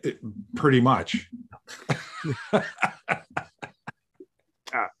 Pretty much.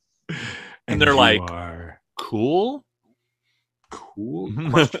 And they're you like, are cool.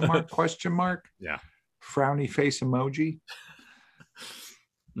 Question mark? Question mark? Yeah. Frowny face emoji.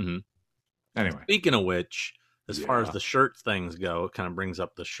 Mm-hmm. Anyway, Speaking of which, as far as Yeah. the shirt things go, it kind of brings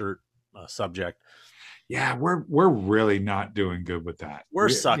up the shirt subject. yeah, we're really not doing good with that. We're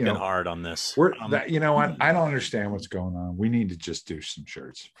We- sucking you know, hard on this. We're that, you know what? I don't understand what's going on. We need to just do some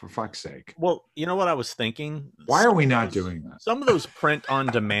shirts, for fuck's sake. Well, you know what I was thinking? Why are we Some of not those- doing that? Some of those print on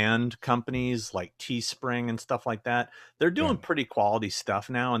demand companies like Teespring and stuff like that, they're doing Yeah. pretty quality stuff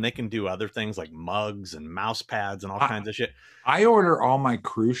now, and they can do other things like mugs and mouse pads and all kinds of shit. I order all my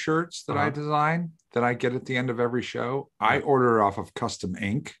crew shirts that I Uh-huh. design that I get at the end of every show. I order off of Custom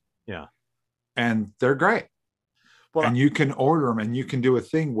Ink. Yeah. And they're great. Well, And you can order them, and you can do a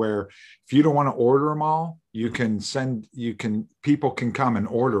thing where if you don't want to order them all, people can come and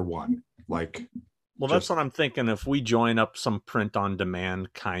order one. Like, Well, Just- that's what I'm thinking. If we join up some print on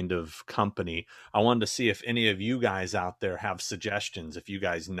demand kind of company, I wanted to see if any of you guys out there have suggestions. If you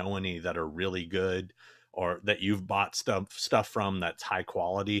guys know any that are really good or that you've bought stuff from that's high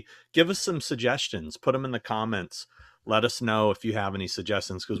quality, give us some suggestions. Put them in the comments. Let us know if you have any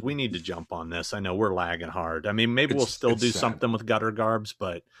suggestions, because we need to jump on this. I know we're lagging hard. I mean, maybe we'll still it's do sad. something with Gutter Garbs,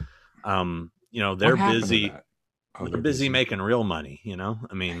 but you know, what they're happened to busy. that? Oh, They're busy making real money, you know?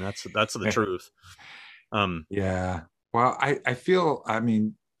 I mean, that's the Yeah. truth. Yeah. Well, I feel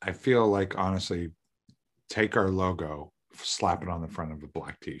like, honestly, take our logo, slap it on the front of a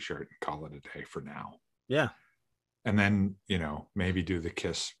black t-shirt and call it a day for now. Yeah. And then, maybe do the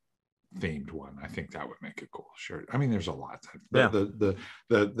Kiss themed one. I think that would make a cool shirt. I mean, there's a lot. Yeah.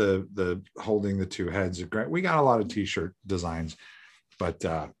 The holding the two heads are great. We got a lot of t-shirt designs, but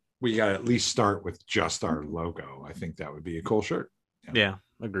we got to at least start with just our logo. I think that would be a cool shirt. Yeah,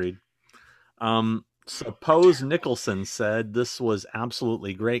 agreed. Suppose Nicholson said, "This was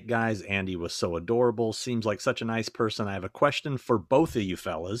absolutely great, guys. Andy was so adorable. Seems like such a nice person. I have a question for both of you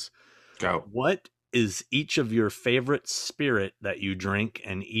fellas. Go. What is each of your favorite spirit that you drink,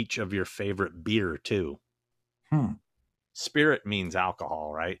 and each of your favorite beer too?" Spirit means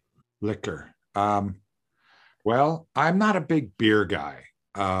alcohol, right? Liquor. Well, I'm not a big beer guy.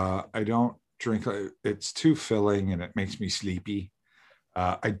 I don't drink. It's too filling and it makes me sleepy.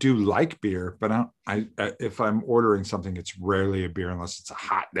 I do like beer, but if I'm ordering something, it's rarely a beer unless it's a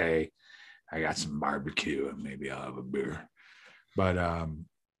hot day. I got some barbecue and maybe I'll have a beer. But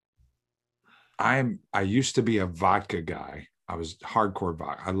I used to be a vodka guy. I was hardcore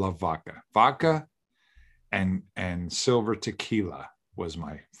vodka. I love vodka and silver tequila was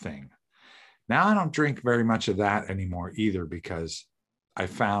my thing. Now I don't drink very much of that anymore either, because I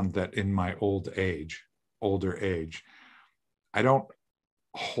found that in my older age, I don't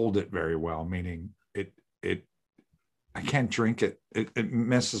hold it very well, meaning I can't drink it. It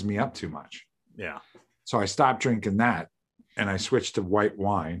messes me up too much. Yeah. So I stopped drinking that and I switched to white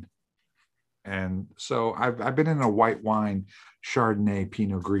wine. And so I've been in a white wine, Chardonnay,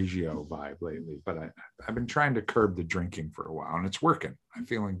 Pinot Grigio vibe lately, but I've been trying to curb the drinking for a while, and it's working. I'm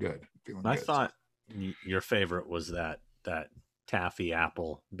feeling good. I thought your favorite was that taffy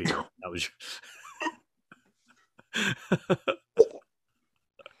apple beer. That was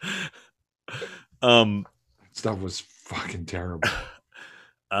stuff was fucking terrible.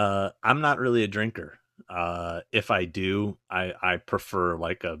 I'm not really a drinker. If I do, I prefer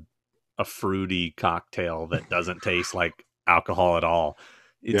like a fruity cocktail that doesn't taste like alcohol at all.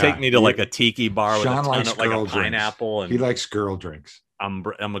 You take me to like a tiki bar with Sean a ton likes of like a girl pineapple, he and likes girl drinks. I'm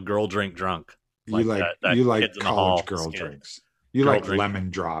a girl drink drunk. You like Kids in the Hall college girl skit. drinks. You Girl like drink. lemon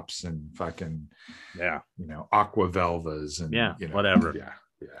drops and fucking Yeah. aqua velvas and whatever. Yeah.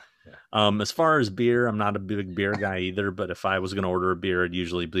 As far as beer, I'm not a big beer guy either, but if I was going to order a beer, it'd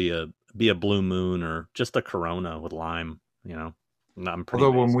usually be a Blue Moon or just a Corona with lime, I'm pretty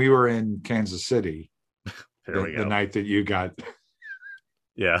Although when basic. we were in Kansas City, There we go. the night that you got,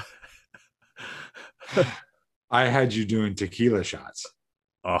 Yeah. I had you doing tequila shots.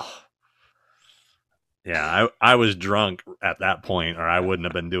 Oh, yeah. I was drunk at that point, or I wouldn't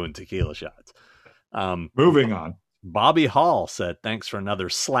have been doing tequila shots. Moving on. Bobby Hall said, "Thanks for another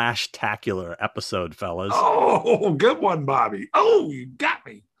 /tacular episode, fellas. Oh, good one, Bobby. Oh, you got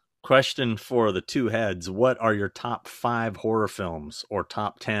me. Question for the two heads. What are your top 5 horror films, or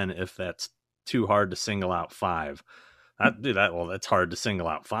top 10 if that's too hard to single out 5? That's hard to single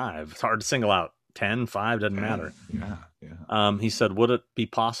out 5. It's hard to single out 10, 5, doesn't matter. Yeah. He said, would it be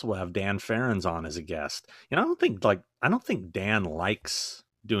possible to have Dan Farrens on as a guest? You know, I don't think Dan likes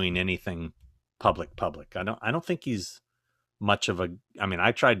doing anything public. I don't think he's much of a, I mean,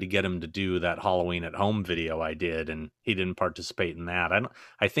 I tried to get him to do that Halloween at home video I did, and he didn't participate in that.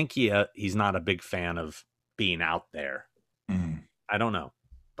 I think he's not a big fan of being out there. Mm. I don't know,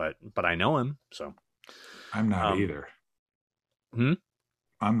 but I know him, so. I'm not either. Hmm?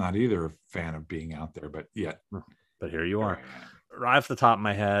 I'm not either a fan of being out there, but yet. But here you are. Right off the top of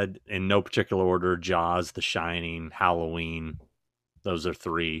my head, in no particular order, Jaws, The Shining, Halloween. Those are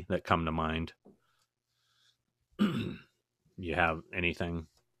 3 that come to mind. You have anything?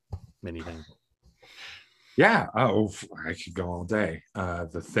 Yeah. Oh, I could go all day.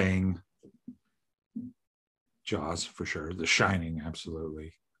 The Thing, Jaws for sure. The Shining,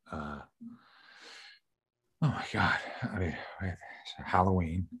 absolutely. Oh my God. I mean,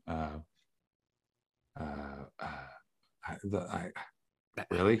 Halloween.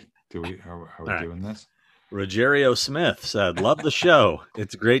 Really? Are we doing this? Rogerio Smith said, "Love the show.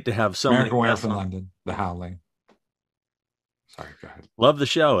 It's great to have so American many Werewolf guests in on London. The Howling. Sorry, go ahead. Love the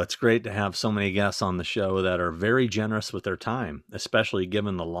show. It's great to have so many guests on the show that are very generous with their time, especially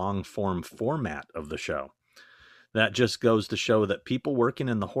given the long form format of the show. That just goes to show that people working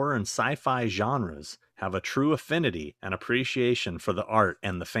in the horror and sci-fi genres have a true affinity and appreciation for the art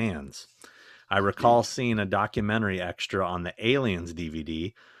and the fans. I recall seeing a documentary extra on the Aliens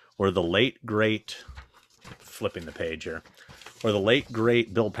DVD where the late great, flipping the page here, where the late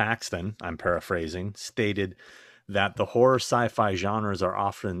great Bill Paxton, I'm paraphrasing, stated that the horror sci-fi genres are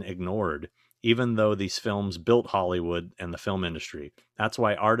often ignored, even though these films built Hollywood and the film industry. That's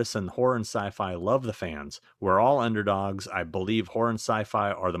why artists in horror and sci-fi love the fans. We're all underdogs. I believe horror and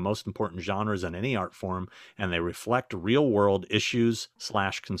sci-fi are the most important genres in any art form, and they reflect real-world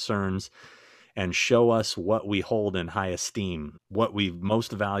issues/concerns and show us what we hold in high esteem, what we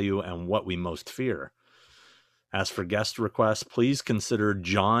most value, and what we most fear. As for guest requests, please consider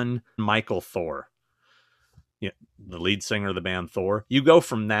John Michael Thor, the lead singer of the band Thor. You go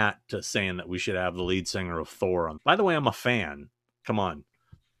from that to saying that we should have the lead singer of Thor on. By the way, I'm a fan. Come on.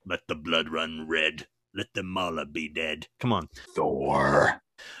 Let the blood run red. Let the mala be dead. Come on. Thor.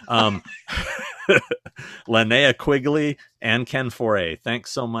 Linnea Quigley and Ken Foray. Thanks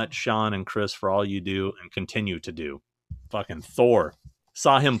so much, Sean and Chris, for all you do and continue to do. Fucking Thor.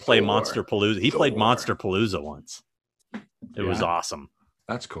 Saw him play Monsterpalooza. He played Monsterpalooza once. It was awesome.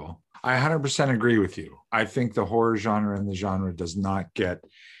 That's cool. I 100% agree with you. I think the horror genre and the genre does not get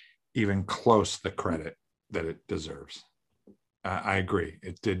even close the credit that it deserves. I agree.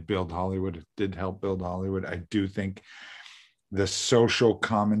 It did build Hollywood. It did help build Hollywood. I do think the social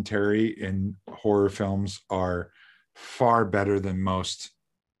commentary in horror films are far better than most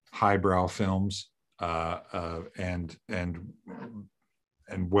highbrow films, and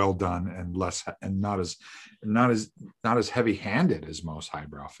well done, and less, and not as heavy-handed as most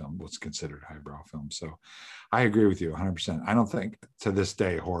highbrow film, what's considered highbrow film. So I agree with you 100%. I don't think to this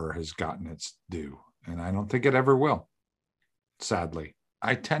day horror has gotten its due, and I don't think it ever will, sadly.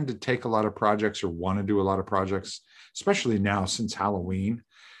 I tend to take a lot of projects, or want to do a lot of projects, especially now since Halloween,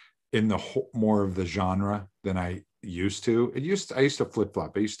 in the more of the genre than I used to. I used to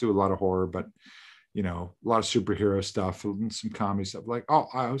flip-flop. I used to do a lot of horror, but a lot of superhero stuff and some comedy stuff.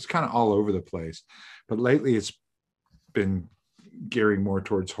 I was kind of all over the place. But lately it's been gearing more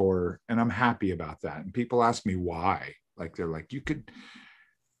towards horror, and I'm happy about that. And people ask me why. They're like, you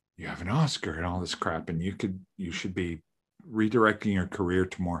have an Oscar and all this crap, and you should be redirecting your career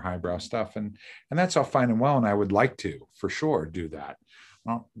to more highbrow stuff. And that's all fine and well. And I would like to, for sure, do that.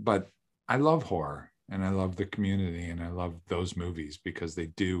 But I love horror. And I love the community, and I love those movies because they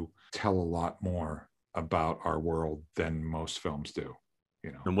do tell a lot more about our world than most films do.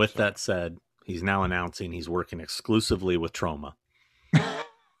 And with that said, he's now announcing he's working exclusively with Troma.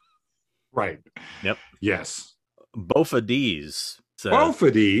 Right. Yep. Yes. Bofa D's said,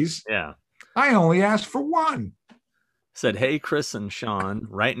 Bofa D's? Yeah. I only asked for one. Said, hey, Chris and Sean,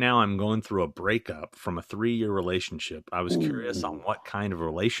 right now I'm going through a breakup from a 3-year relationship. I was curious on what kind of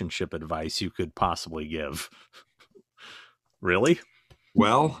relationship advice you could possibly give. Really?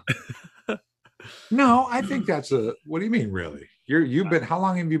 Well, no, I think that's what do you mean, really? How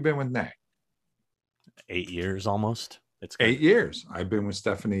long have you been with Nay? 8 years almost. It's 8 years. I've been with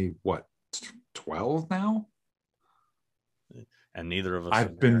Stephanie, 12 now? And neither of us.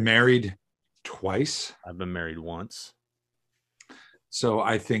 I've been married twice. I've been married once. So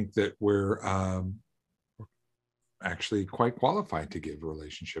I think that we're actually quite qualified to give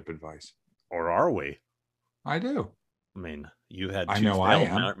relationship advice. Or are we? I do. I mean, you had I two know I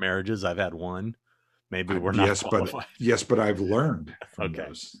failed am. marriages. I've had one. Maybe we're not qualified. But I've learned from Okay.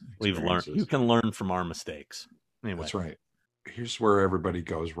 those We've learned. experiences. You can learn from our mistakes. Anyway. That's right. Here's where everybody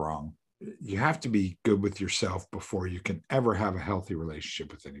goes wrong. You have to be good with yourself before you can ever have a healthy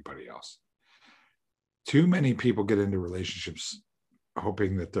relationship with anybody else. Too many people get into relationships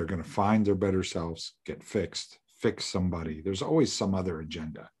hoping that they're going to find their better selves, get fixed, fix somebody. There's always some other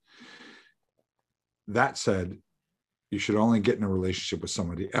agenda. That said, you should only get in a relationship with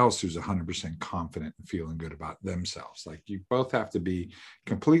somebody else who's 100% confident and feeling good about themselves. Like, you both have to be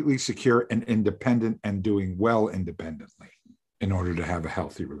completely secure and independent and doing well independently in order to have a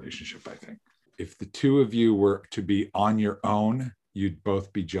healthy relationship, I think. If the two of you were to be on your own, you'd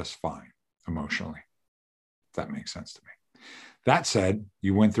both be just fine emotionally. If that makes sense to me. That said,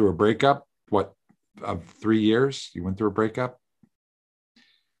 you went through a breakup, of 3 years? You went through a breakup?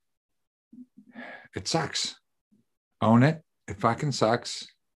 It sucks. Own it. It fucking sucks.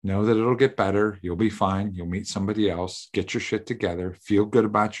 Know that it'll get better. You'll be fine. You'll meet somebody else. Get your shit together. Feel good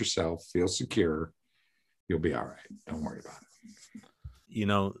about yourself. Feel secure. You'll be all right. Don't worry about it. You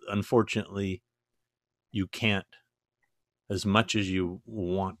know, unfortunately, you can't, as much as you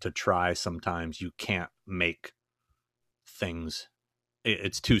want to try, sometimes you can't make things.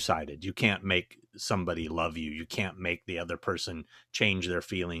 It's two-sided. You can't make somebody love you. You can't make the other person change their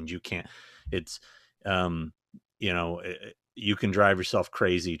feelings. You can't. It's, you know, you can drive yourself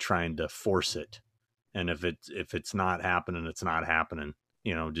crazy trying to force it, and if it's not happening, it's not happening.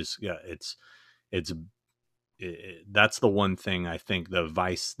 You know, just that's the one thing I think the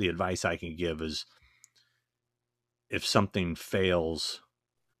advice I can give is, if something fails,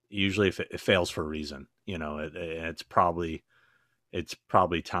 usually if it fails for a reason, you know, it's probably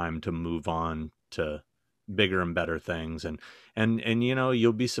time to move on to bigger and better things. And you know,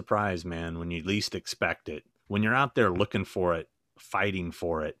 you'll be surprised, man, when you least expect it. When you're out there looking for it, fighting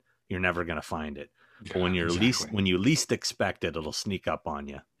for it, you're never going to find it. But when you least expect it, it'll sneak up on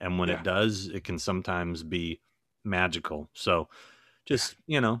you. And when it does, it can sometimes be magical. So just,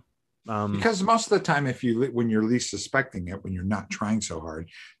 you know, because most of the time, when you're least suspecting it, when you're not trying so hard,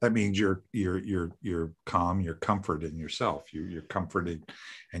 that means you're calm, you're comforted in yourself, you're comforted,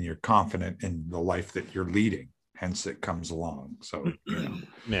 and you're confident in the life that you're leading. Hence, it comes along. So, you know,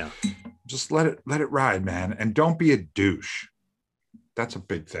 yeah, just let it ride, man, and don't be a douche. That's a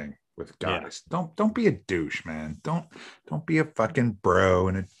big thing with guys. Yeah. Don't be a douche, man. Don't be a fucking bro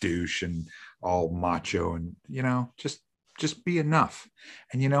and a douche and all macho, and, you know, just be enough.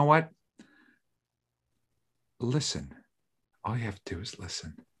 And you know what? Listen. All you have to do is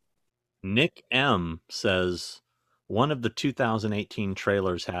listen. Nick M says one of the 2018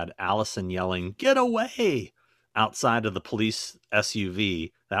 trailers had Allison yelling, "Get away!" outside of the police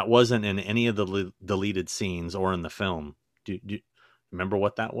SUV. That wasn't in any of the deleted scenes or in the film. Do you remember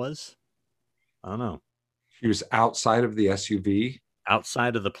what that was? I don't know. She was outside of the SUV?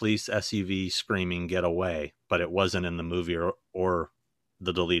 Outside of the police SUV screaming, "Get away," but it wasn't in the movie or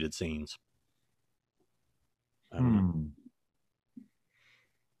the deleted scenes. I don't know.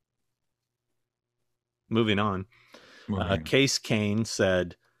 Moving on. Case Kane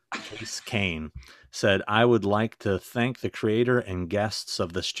said, "I would like to thank the creator and guests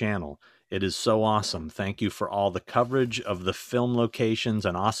of this channel. It is so awesome. Thank you for all the coverage of the film locations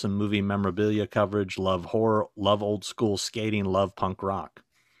and awesome movie memorabilia coverage. Love horror, love old school skating, love punk rock."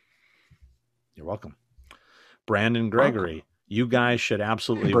 You're welcome. Brandon Gregory, you guys should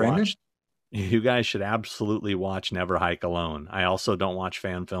absolutely watch. You guys should absolutely watch Never Hike Alone. I also don't watch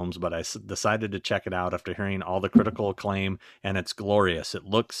fan films, but I decided to check it out after hearing all the critical acclaim, and it's glorious. It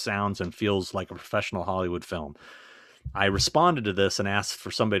looks, sounds, and feels like a professional Hollywood film. I responded to this and asked for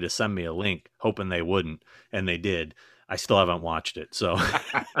somebody to send me a link, hoping they wouldn't, and they did. I still haven't watched it, so.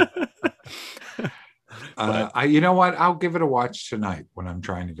 You know what? I'll give it a watch tonight when I'm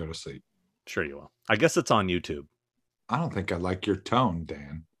trying to go to sleep. Sure you will. I guess it's on YouTube. I don't think I like your tone,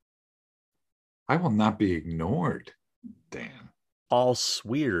 Dan. I will not be ignored, Dan. Paul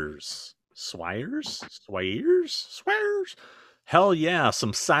Swires. Hell yeah,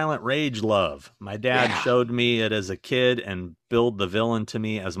 some Silent Rage love. My dad showed me it as a kid and billed the villain to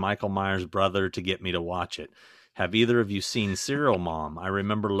me as Michael Myers' brother to get me to watch it. Have either of you seen Serial Mom? I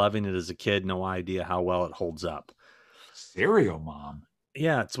remember loving it as a kid. No idea how well it holds up. Serial Mom?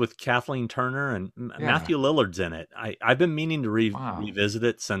 Yeah, it's with Kathleen Turner and Matthew Lillard's in it. I've been meaning to revisit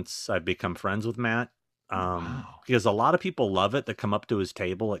it since I've become friends with Matt. Because a lot of people love it that come up to his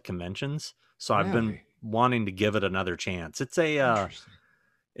table at conventions. So I've been wanting to give it another chance. It's what's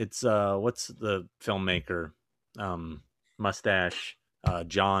the filmmaker? Mustache,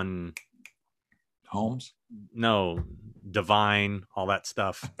 John. Holmes? No, Divine, all that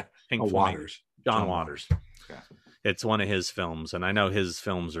stuff. Pink Flamingo. Waters. John Waters. Yeah. It's one of his films, and I know his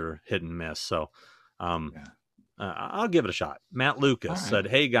films are hit and miss. So I'll give it a shot. Matt Lucas said,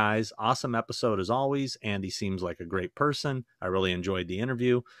 "Hey guys, awesome episode as always. Andy seems like a great person. I really enjoyed the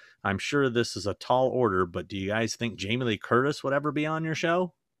interview. I'm sure this is a tall order, but do you guys think Jamie Lee Curtis would ever be on your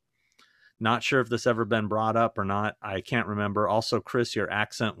show? Not sure if this ever been brought up or not. I can't remember. Also, Chris, your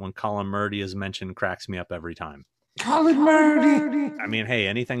accent when Colin Murdy is mentioned cracks me up every time." Colin Murdy. I mean, hey,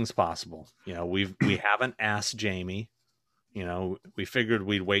 anything's possible. You know, we haven't asked Jamie. You know, we figured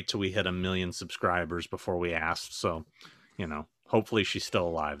we'd wait till we hit 1 million subscribers before we asked. So, you know, hopefully she's still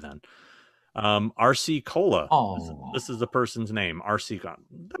alive then. RC Cola. Oh, This is the person's name. RC.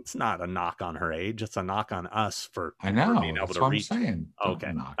 That's not a knock on her age. It's a knock on us for I know. being able That's to what reach. I'm saying.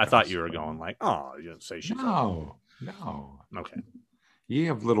 Okay, I thought you were going like, oh, you didn't say she's. No. Okay. You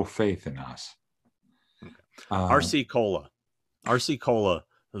have little faith in us. Okay. RC Cola. RC Cola,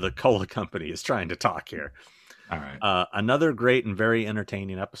 the cola company, is trying to talk here. All right. Another great and very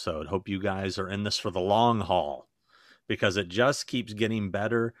entertaining episode. Hope you guys are in this for the long haul because it just keeps getting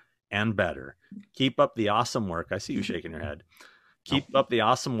better and better. Keep up the awesome work. I see you shaking your head. Keep up the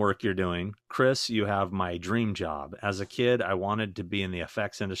awesome work you're doing. Chris, you have my dream job. As a kid, I wanted to be in the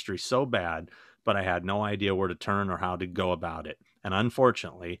effects industry so bad, but I had no idea where to turn or how to go about it. And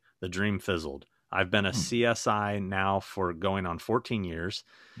unfortunately, the dream fizzled. I've been a CSI now for going on 14 years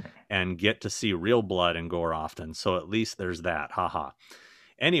and get to see real blood and gore often. So at least there's that. Haha.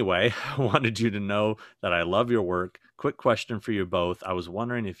 Anyway, I wanted you to know that I love your work. Quick question for you both. I was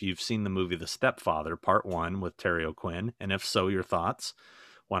wondering if you've seen the movie The Stepfather, Part 1 with Terry O'Quinn, and if so, your thoughts.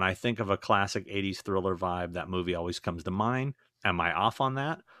 When I think of a classic 80s thriller vibe, that movie always comes to mind. Am I off on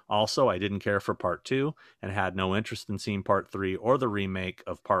that? Also, I didn't care for Part 2 and had no interest in seeing Part 3 or the remake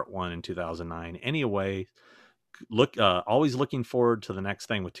of Part 1 in 2009. Anyway, always looking forward to the next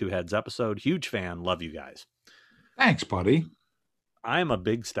Thing with Two Heads episode. Huge fan. Love you guys. Thanks, buddy. I'm a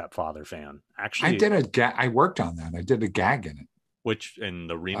big Stepfather fan. Actually, I worked on that. I did a gag in it. Which in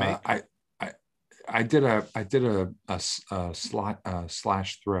the remake? I did a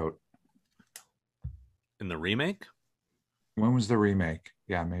slash throat. In the remake? When was the remake?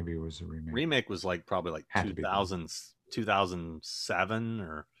 Yeah, maybe it was the remake. Remake was probably 2007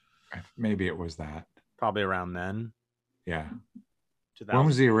 or maybe it was that. Probably around then. Yeah. When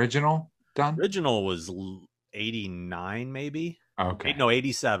was the original done? Original was 89 maybe. Okay. No,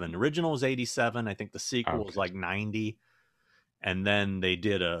 87. Original was 87. I think the sequel was 90. And then they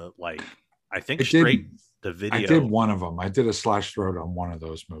did the video. I did one of them. I did a slash throat on one of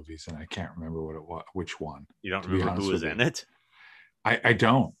those movies, and I can't remember what it was, which one. You don't remember who was in it? I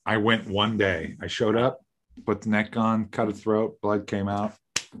don't. I went one day. I showed up, put the neck on, cut a throat, blood came out,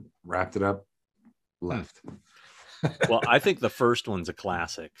 wrapped it up, left. Well, I think the first one's a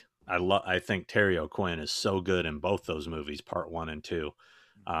classic. I think Terry O'Quinn is so good in both those movies, Part 1 and 2.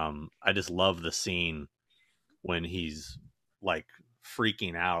 I just love the scene when he's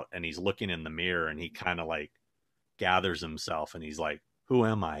freaking out and he's looking in the mirror and he kind of gathers himself and he's like, who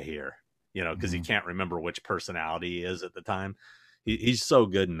am I here? You know, because he can't remember which personality he is at the time. He's so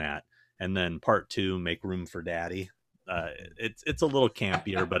good in that. And then Part 2, Make Room for Daddy. It's a little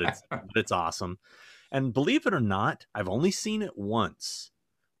campier, but it's awesome. And believe it or not, I've only seen it once.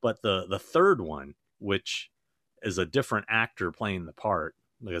 But the third one, which is a different actor playing the part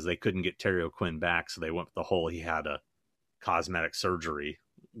because they couldn't get Terry O'Quinn back, so they went with the whole he had a cosmetic surgery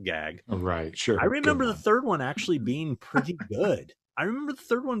gag. Right, sure. I remember the third one actually being pretty good.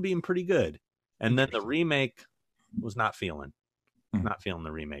 And then the remake was not feeling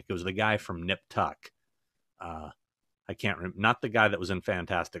the remake. It was the guy from Nip Tuck. I can't remember, not the guy that was in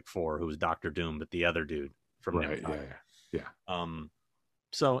Fantastic Four who was Doctor Doom, but the other dude from Nip Tuck. Yeah.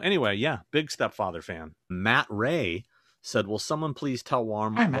 So anyway, yeah, big Stepfather fan. Matt Ray said, will someone please tell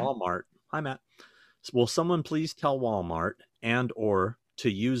Walmart? Hi, Matt. Will someone please tell Walmart and or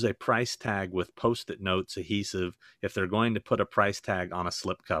to use a price tag with Post-it notes adhesive if they're going to put a price tag on a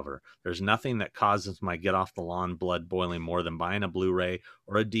slipcover? There's nothing that causes my get off the lawn blood boiling more than buying a Blu-ray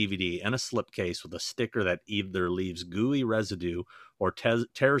or a DVD in a slipcase with a sticker that either leaves gooey residue or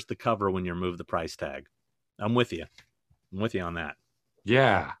tears the cover when you remove the price tag. I'm with you on that.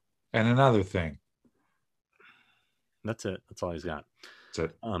 Yeah. And another thing. That's it. That's all he's got.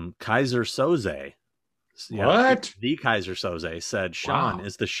 That's it. Kaiser Soze. Yeah, what? The Kaiser Soze said, Sean,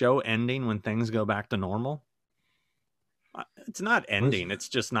 Is the show ending when things go back to normal? It's not ending. It's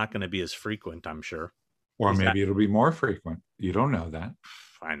just not going to be as frequent, I'm sure. Or maybe it'll be more frequent. You don't know that.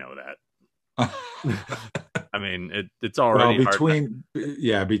 I know that. I mean, it's Well, already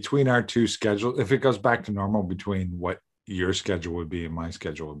between our two schedules, if it goes back to normal, between what your schedule would be and my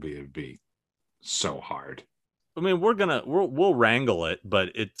schedule would be, it'd be so hard. I mean, we'll wrangle it, but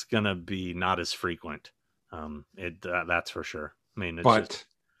it's gonna be not as frequent. That's for sure. I mean,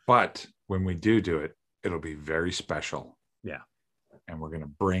 but when we do it, it'll be very special. Yeah, and we're gonna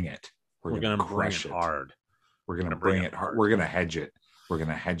bring it. We're gonna crush it hard. We're gonna bring it hard. We're gonna hedge it. We're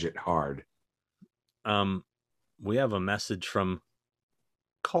gonna hedge it hard. We have a message from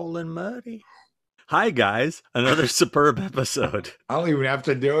Colin Murray. Hi guys, another superb episode. I don't even have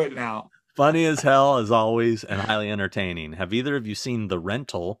to do it now. Funny as hell as always and highly entertaining. Have either of you seen The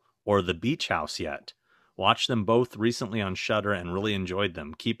Rental or The Beach House yet? Watched them both recently on Shudder and really enjoyed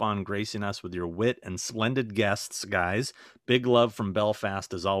them. Keep on gracing us with your wit and splendid guests, guys. Big love from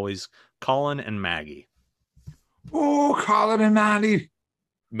Belfast as always. Colin and Maggie. Oh, Colin and Maggie.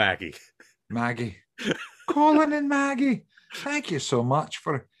 Maggie. Colin and Maggie. Thank you so much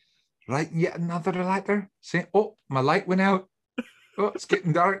for writing yet another letter. Saying, oh, my light went out. Oh, it's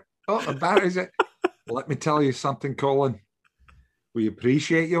getting dark. Oh, the battery's it. Let me tell you something, Colin. We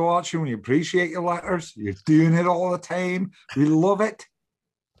appreciate you watching. We appreciate your letters. You're doing it all the time. We love it.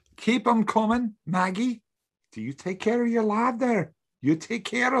 Keep them coming. Maggie, do you take care of your lad there? You take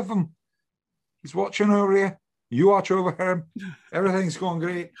care of him. He's watching over you. You watch over him. Everything's going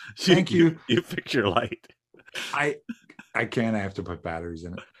great. Thank you. You fix your light. I can't. I have to put batteries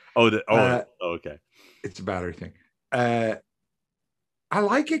in it. Okay. It's a battery thing. I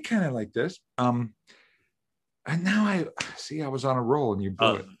like it kind of like this. And now I was on a roll and you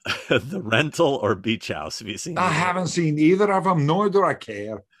blew it. The Rental or Beach House? Have you seen? I haven't seen either of them, nor do I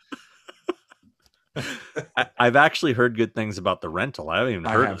care. I've actually heard good things about The Rental. I haven't even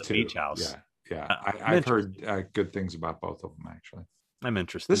heard of the Beach House. Yeah. I've heard good things about both of them, actually. I'm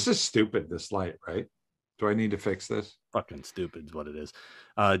interested. This is stupid, this light, right? Do I need to fix this? Fucking stupid is what it is.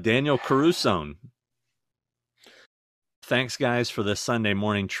 Daniel Caruso. Thanks, guys, for this Sunday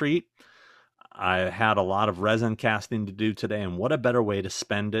morning treat. I had a lot of resin casting to do today, and what a better way to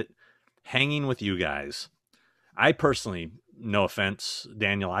spend it hanging with you guys. I personally, no offense,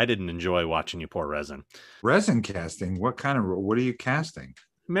 Daniel, I didn't enjoy watching you pour resin. Resin casting? What are you casting?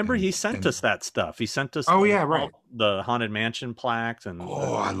 Remember, he sent us that stuff. He sent us the Haunted Mansion plaques and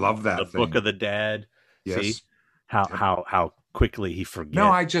I love that the Book of the Dead. Yes. See how quickly he forgets. No,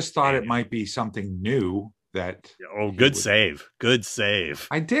 I just thought it might be something new that. Oh, good save. Good save.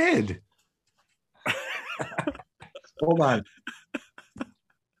 I did. Hold on.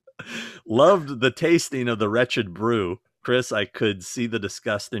 Loved the tasting of the wretched brew. Chris, I could see the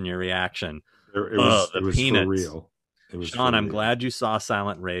disgust in your reaction. It was peanuts. For real. Sean, I'm glad you saw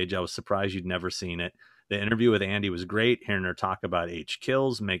Silent Rage. I was surprised you'd never seen it. The interview with Andy was great. Hearing her talk about H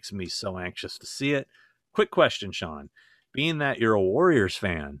Kills makes me so anxious to see it. Quick question, Sean. Being that you're a Warriors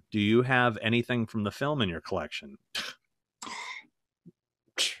fan, do you have anything from the film in your collection?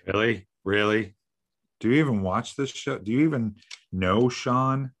 Really? Do you even watch this show? Do you even know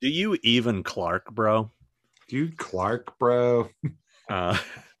Sean? Do you even Clark, bro?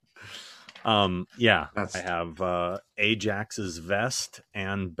 Yeah, I have Ajax's vest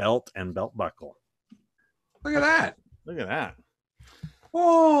and belt and belt buckle. Look at that.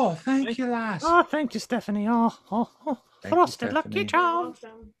 Oh, thank you, lass. Oh, thank you, Stephanie. Frosted Lucky Charms.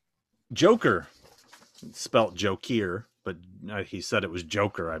 Joker, spelt Jokir, but he said it was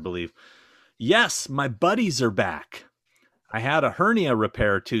Joker, I believe. Yes, my buddies are back. I had a hernia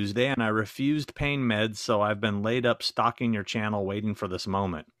repair Tuesday and I refused pain meds, so I've been laid up stalking your channel waiting for this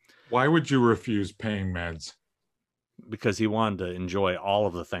moment. Why would you refuse pain meds? Because he wanted to enjoy all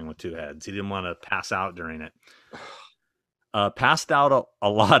of the thing with two heads. He didn't want to pass out during it. Passed out a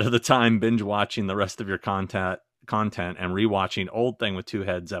lot of the time binge watching the rest of your content and rewatching old Thing with Two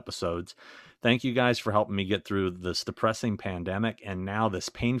Heads episodes. Thank you guys for helping me get through this depressing pandemic and now this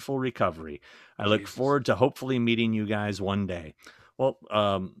painful recovery. I look forward to hopefully meeting you guys one day. Well,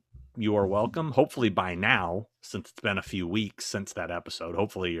 you are welcome. Hopefully by now, since it's been a few weeks since that episode,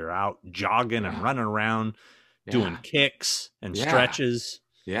 hopefully you're out jogging and running around, doing kicks and stretches.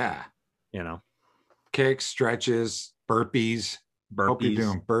 Yeah. You know, kicks, stretches, burpees. Hope you're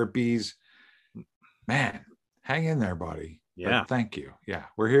doing burpees. Man, hang in there, buddy. Yeah. But thank you. Yeah.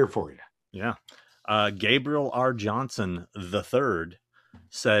 We're here for you. Yeah. Gabriel R. Johnson III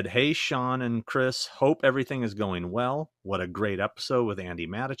said, "Hey, Sean and Chris, hope everything is going well. What a great episode with Andy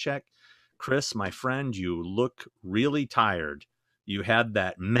Matichek. Chris, my friend, you look really tired. You had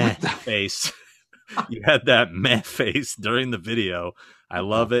that meh face. You had that meh face during the video. I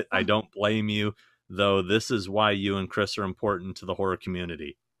love it. I don't blame you, though. This is why you and Chris are important to the horror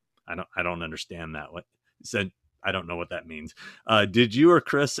community." I don't understand that. What Said, I don't know what that means. Did you or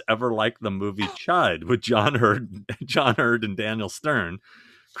Chris ever like the movie Chud with John Hurd and Daniel Stern?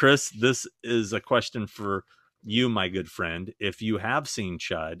 Chris, this is a question for you, my good friend. If you have seen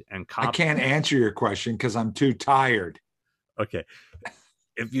Chud and I can't answer your question because I'm too tired. Okay.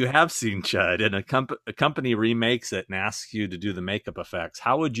 If you have seen Chud and a company remakes it and asks you to do the makeup effects,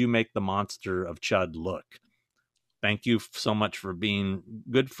 how would you make the monster of Chud look? Thank you so much for being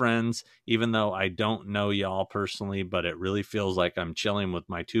good friends, even though I don't know y'all personally, but it really feels like I'm chilling with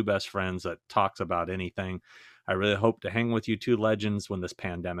my two best friends that talks about anything. I really hope to hang with you two legends when this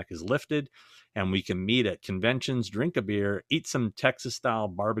pandemic is lifted and we can meet at conventions, drink a beer, eat some Texas-style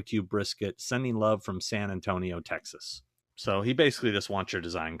barbecue brisket, sending love from San Antonio, Texas. So he basically just wants your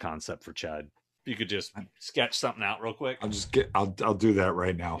design concept for Chud. If you could just sketch something out real quick. I'll do that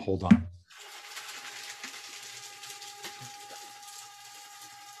right now. Hold on.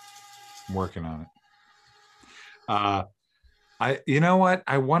 I'm working on it. You know what?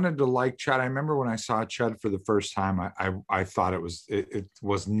 I wanted to like Chud. I remember when I saw Chud for the first time, I thought it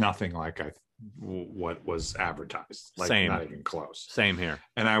was nothing like what was advertised. Like, Same. Not even close. Same here.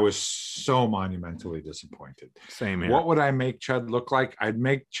 And I was so monumentally disappointed. Same here. What would I make Chud look like? I'd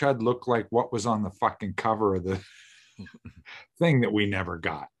make Chud look like what was on the fucking cover of the thing that we never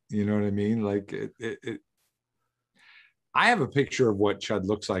got. You know what I mean? Like I have a picture of what Chud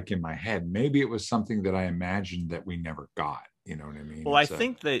looks like in my head. Maybe it was something that I imagined that we never got. You know what I mean? Well, I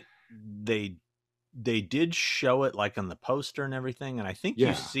think that they did show it like on the poster and everything, and I think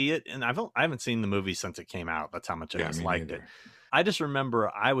you see it. And I haven't seen the movie since it came out. That's how much I disliked it. I just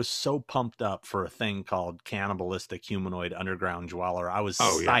remember I was so pumped up for a thing called Cannibalistic Humanoid Underground Dweller. I was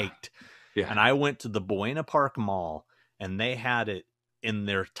psyched. Yeah. And I went to the Buena Park Mall, and they had it in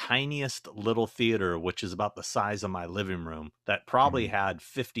their tiniest little theater, which is about the size of my living room, that probably had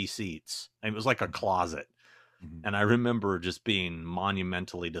 50 seats. And it was like a closet. Mm-hmm. And I remember just being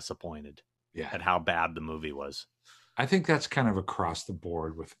monumentally disappointed at how bad the movie was. I think that's kind of across the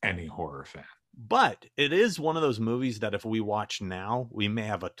board with any horror fan. But it is one of those movies that if we watch now, we may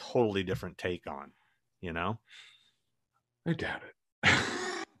have a totally different take on, you know? I doubt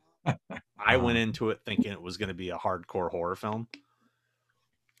it. I went into it thinking it was going to be a hardcore horror film.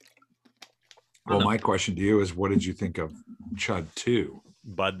 Well, my question to you is, what did you think of Chud 2?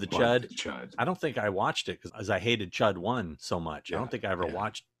 Bud the Chud? I don't think I watched it because I hated Chud 1 so much. Yeah, I don't think I ever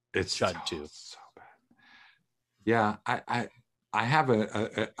watched Chud 2. So bad. Yeah, I have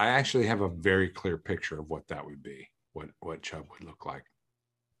I actually have a very clear picture of what that would be, what Chud would look like.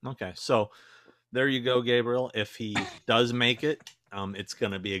 Okay, so there you go, Gabriel. If he does make it, it's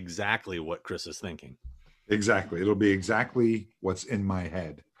going to be exactly what Chris is thinking. Exactly. It'll be exactly what's in my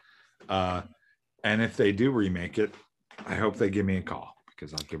head. And if they do remake it, I hope they give me a call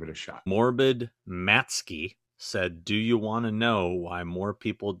because I'll give it a shot. Morbid Matsky said, do you want to know why more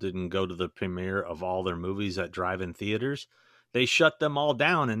people didn't go to the premiere of all their movies at drive-in theaters? They shut them all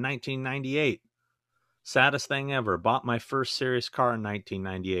down in 1998. Saddest thing ever. Bought my first serious car in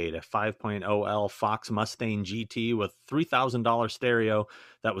 1998, a 5.0L Fox Mustang GT with $3,000 stereo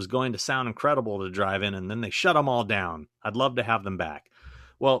that was going to sound incredible to drive in, and then they shut them all down. I'd love to have them back.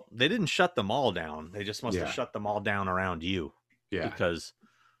 Well, they didn't shut them all down. They just must have shut them all down around you. Yeah. Because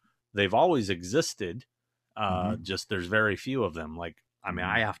they've always existed. Just there's very few of them. Like, I mean,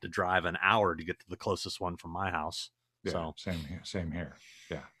 I have to drive an hour to get to the closest one from my house. Yeah, so same here.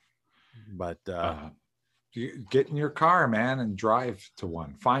 Yeah. But you get in your car, man, and drive to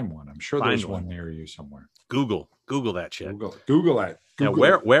one. Find one. I'm sure there's one near you somewhere. Google that shit. Google that. Now,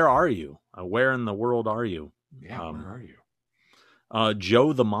 where are you? Where in the world are you? Yeah, where are you?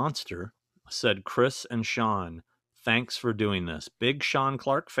 Joe the Monster said, Chris and Sean, thanks for doing this. Big Sean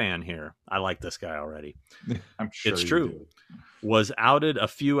Clark fan here. I like this guy already. I'm sure it's true. Do. Was outed a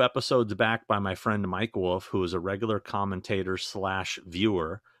few episodes back by my friend Mike Wolf, who is a regular commentator /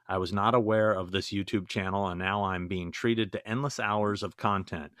 viewer. I was not aware of this YouTube channel, and now I'm being treated to endless hours of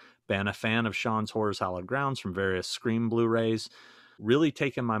content. Been a fan of Sean's Horrors Hallowed Grounds from various Scream Blu-rays. Really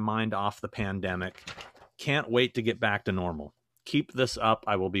taken my mind off the pandemic. Can't wait to get back to normal. Keep this up.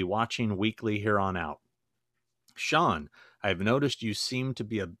 I will be watching weekly here on out. Sean, I've noticed you seem to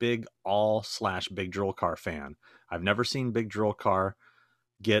be a big Big Drill Car fan. I've never seen Big Drill Car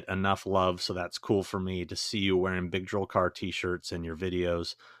get enough love, so that's cool for me to see you wearing Big Drill Car t-shirts in your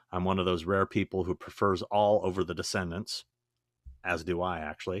videos. I'm one of those rare people who prefers all over the Descendants. as do I,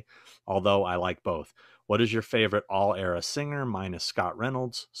 actually, although I like both. What is your favorite all-era singer, minus Scott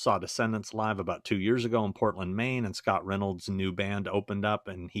Reynolds? Saw Descendants live about 2 years ago in Portland, Maine, and Scott Reynolds' new band opened up,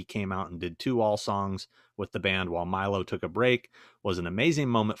 and he came out and did 2 all songs with the band while Milo took a break. Was an amazing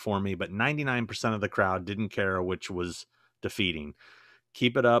moment for me, but 99% of the crowd didn't care, which was defeating.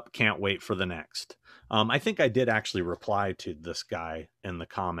 Keep it up. Can't wait for the next. I think I did actually reply to this guy in the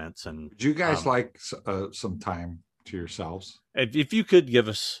comments. And Would you guys like some time to yourselves? If you could give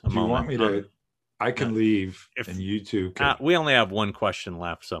us a moment. You want me to? I can leave, and you two can. We only have one question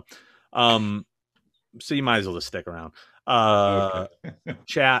left, so you might as well just stick around. Okay.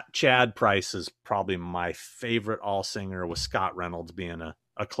 Chad Price is probably my favorite all singer, with Scott Reynolds being a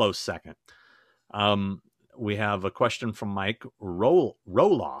close second. We have a question from Mike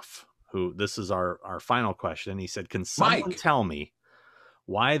Roloff, who, this is our final question. He said, can someone tell me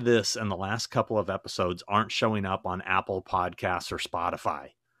why this and the last couple of episodes aren't showing up on Apple Podcasts or Spotify?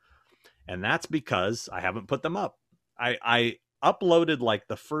 And that's because I haven't put them up. I uploaded like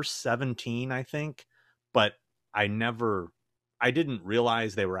the first 17, I think, but I didn't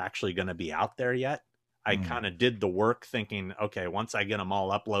realize they were actually going to be out there yet. I kind of did the work thinking, okay, once I get them all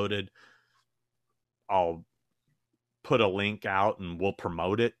uploaded, I'll put a link out and we'll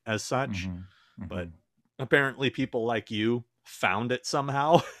promote it as such. But apparently people like you found it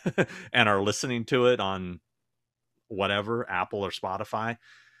somehow and are listening to it on whatever, Apple or Spotify.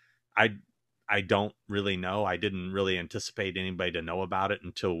 I don't really know. I didn't really anticipate anybody to know about it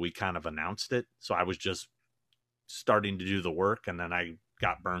until we kind of announced it. So I was just starting to do the work, and then I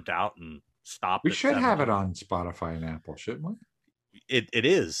got burnt out and stopped. We should have it on Spotify and Apple, shouldn't we? It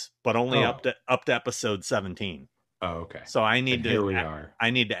is, but only up to episode 17. Oh, okay. So I need here we are. I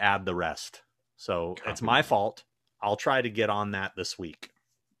need to add the rest. So it's my fault. I'll try to get on that this week.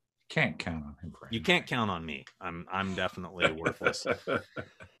 Can't count on him. You can't count on me. I'm definitely worthless.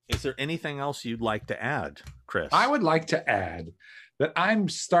 Is there anything else you'd like to add, Chris? I would like to add that I'm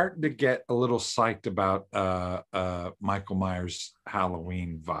starting to get a little psyched about Michael Myers'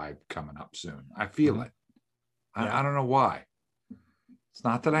 Halloween vibe coming up soon. I feel it. I don't know why. It's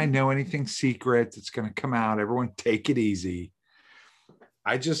not that I know anything secret. It's going to come out. Everyone take it easy.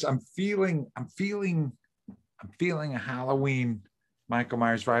 I'm feeling a Halloween Michael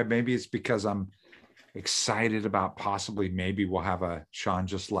Myers vibe. Maybe it's because I'm excited about maybe we'll have a Sean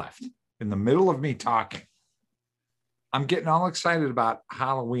just left in the middle of me talking. I'm getting all excited about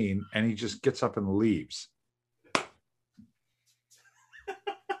Halloween, and he just gets up and leaves.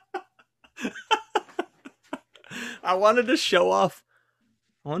 I wanted to show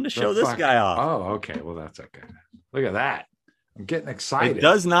this guy off. Oh, okay. Well, that's okay. Look at that. I'm getting excited. It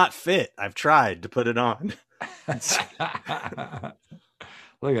does not fit. I've tried to put it on. Look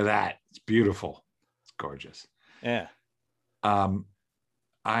at that. It's beautiful. It's gorgeous. Yeah. I'm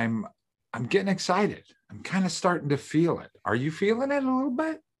getting excited. I'm kind of starting to feel it. Are you feeling it a little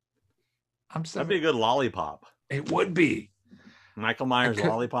bit? That'd be a good lollipop. It would be. Michael Myers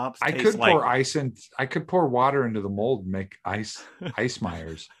lollipops. I could pour ice in. I could pour water into the mold and make ice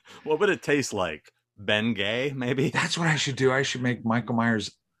Myers. What would it taste like? Ben Gay, maybe? That's what I should do. I should make Michael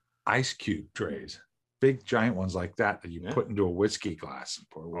Myers ice cube trays. Big giant ones like that you put into a whiskey glass and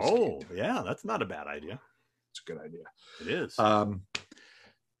pour whiskey into. Yeah, that's not a bad idea. It's a good idea. It is. But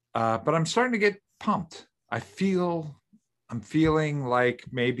I'm starting to get pumped. I'm feeling like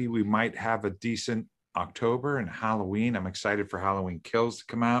maybe we might have a decent October and Halloween. I'm excited for Halloween Kills to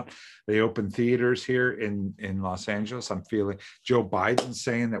come out. They open theaters here in Los Angeles. I'm feeling Joe Biden's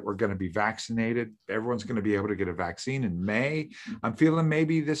saying that we're going to be vaccinated. Everyone's going to be able to get a vaccine in May. I'm feeling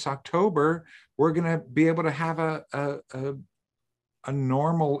maybe this October we're going to be able to have a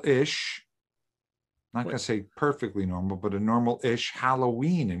normal-ish, not going to say perfectly normal, but a normal-ish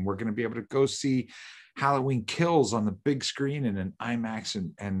Halloween, and we're going to be able to go see Halloween Kills on the big screen in an IMAX,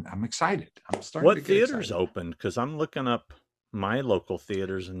 and I'm excited. I'm starting. What theaters opened? Because I'm looking up my local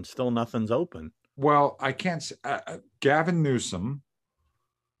theaters and still nothing's open. Well, I can't. Gavin Newsom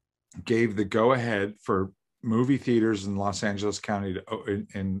gave the go ahead for movie theaters in Los Angeles County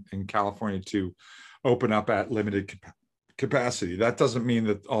in California to open up at limited capacity. That doesn't mean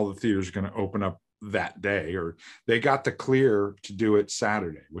that all the theaters are going to open up that day, or they got the clear to do it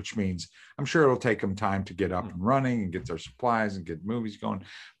Saturday, which means I'm sure it'll take them time to get up and running and get their supplies and get movies going.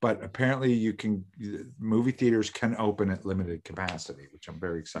 But apparently movie theaters can open at limited capacity, which I'm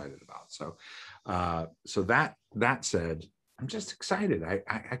very excited about. So that said, I'm just excited.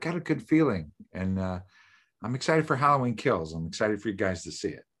 I got a good feeling, and I'm excited for Halloween Kills. I'm excited for you guys to see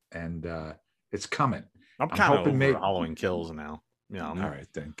it, and it's coming. I'm kind of over Halloween Kills now. Yeah. All right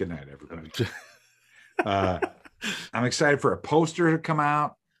then. Good night, everybody. I'm excited for a poster to come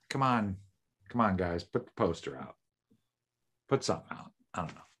out. Come on, guys, put the poster out. Put something out. I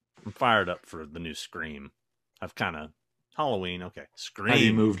don't know. I'm fired up for the new Scream. I've kind of Halloween. Okay, Scream. Have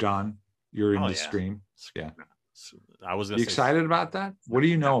you moved on? You're into Oh, yeah. Scream. Yeah. I was You gonna say, excited about that? What do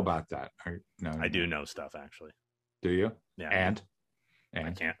you know about that? No, I do know stuff actually. Do you? Yeah. And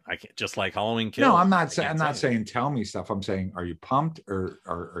I can't just like Halloween Kills. no, I'm I not saying. can't I'm not tell you. saying tell me stuff. I'm saying, are you pumped or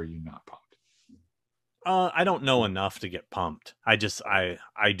are you not pumped? I don't know enough to get pumped. I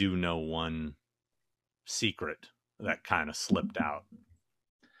do know one secret that kind of slipped out.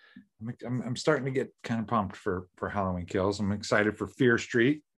 I'm starting to get kind of pumped for Halloween Kills. I'm excited for Fear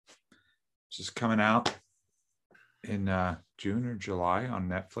Street. It's just coming out in June or July on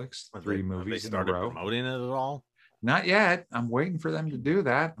Netflix. Have Three they movies in a started row. promoting it at all? Not yet. I'm waiting for them to do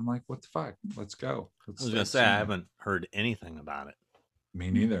that. I'm like, what the fuck? Let's go. I was gonna say I haven't heard anything about it. Me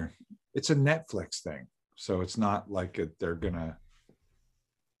neither. It's a Netflix thing, so it's not like they're gonna.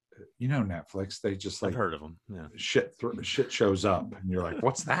 Netflix. They just I've like heard of them. Yeah. shit shows up, and you're like,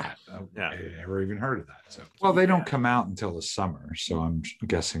 what's that? Yeah. I never even heard of that. So, well, they don't come out until the summer, so I'm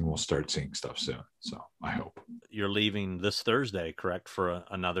guessing we'll start seeing stuff soon. So I hope. You're leaving this Thursday, correct, for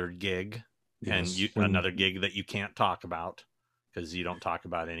another gig, and Yes. another gig that you can't talk about because you don't talk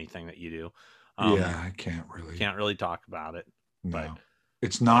about anything that you do. Yeah, I can't really talk about it. No, but-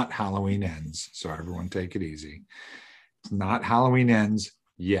 it's not Halloween Ends. So everyone take it easy. It's not Halloween Ends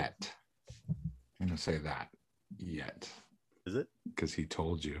yet. I'm gonna say that yet Is it? because he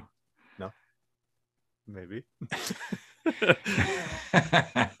told you. Maybe.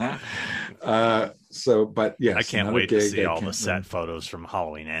 But yes, I can't another wait to gig. see I all the can't set photos from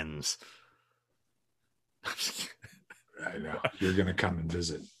Halloween Ends. I know you're gonna come and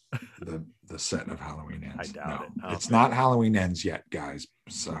visit the set of Halloween Ends. I doubt it. Oh, It's okay. not Halloween Ends yet, guys.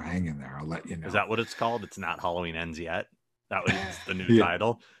 So hang in there. I'll let you know. Is that what it's called? It's not Halloween Ends yet. That was the new Yeah.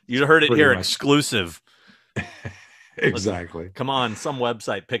 title. You heard it Pretty here, much. exclusive. Exactly. Come on, some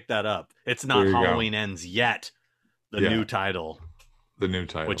website pick that up. It's not There you go. Halloween Ends yet. The Yeah. new title, The new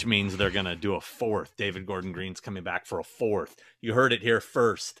title. which means they're gonna do a fourth. David Gordon Green's coming back for a fourth. You heard it here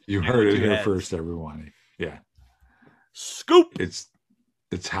first. you And heard with it two here heads. first, everyone. Yeah, Scoop. it's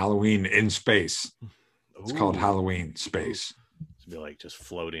Halloween in space. It's called Ooh. Halloween Space. It's be like just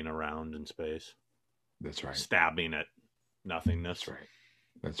floating around in space, That's right. stabbing at nothingness. That's right.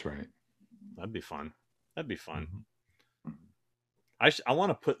 That's right. That'd be fun. That'd be fun. Mhm. I want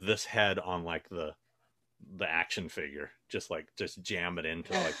to put this head on like the action figure, just jam it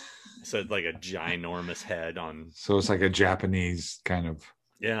into like like a ginormous head on. So it's like a Japanese kind of.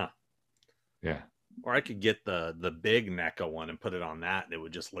 Yeah. Yeah. Or I could get the big NECA one and put it on that, and it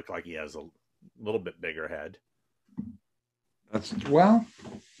would just look like he has a little bit bigger head. Well,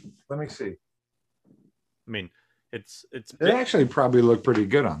 let me see. I mean, it's It big, actually probably looked pretty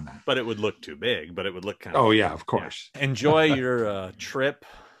good on that. but it would look too big. But it would look kind of. Oh yeah, of course. Enjoy your trip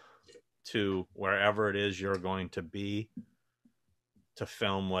to wherever it is you're going to be to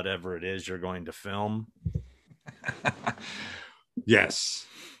film whatever it is you're going to film. Yes,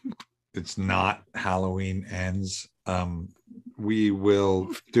 it's not Halloween Ends. We will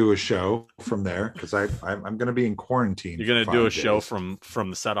do a show from there because I'm going to be in quarantine. You're going for to do a 5 show days. from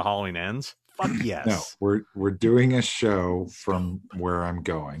the set of Halloween Ends? Fuck yes. No, we're doing a show from where I'm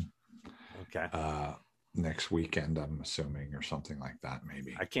going Okay. next weekend. I'm assuming, or something like that.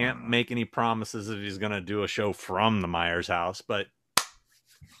 Maybe I can't don't know. make any promises that he's going to do a show from the Myers house, but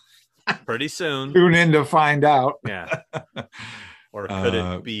pretty soon. Tune in to find out. Yeah. Or could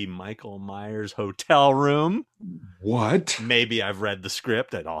Uh, it be Michael Myers' hotel room? What? Maybe I've read the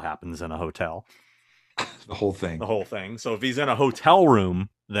script. It all happens in a hotel, The whole thing. the whole thing. So if he's in a hotel room,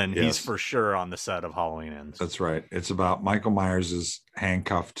 then he's Yes. for sure on the set of Halloween Ends. That's right. It's about Michael Myers is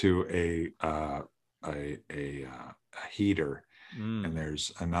handcuffed to a heater, Mm. and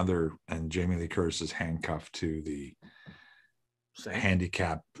there's another, and Jamie Lee Curtis is handcuffed to the Same.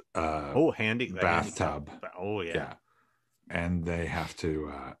 handicap Oh, the bathtub. handicap. Oh, yeah. Yeah, and they have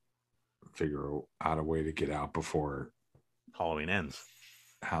to figure out a way to get out before Halloween Ends.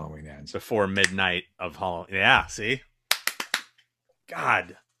 Halloween ends. Before midnight of Halloween. Yeah, see?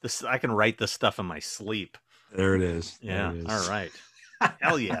 God, I can write this stuff in my sleep. There it is. There Yeah. it is. All right.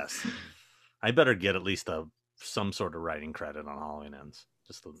 Hell yes. I better get at least some sort of writing credit on Halloween Ends.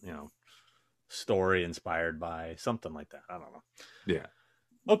 Just story inspired by something like that. I don't know. Yeah.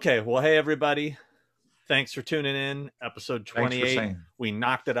 Okay. Well, hey everybody. Thanks for tuning in. Episode Thanks for 28. saying. We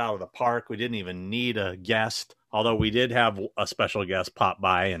knocked it out of the park. We didn't even need a guest, although we did have a special guest pop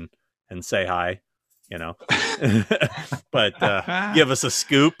by and say hi, but give us a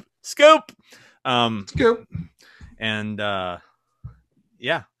scoop. Scoop. And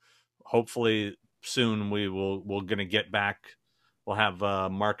yeah, hopefully soon we're gonna get back. We'll have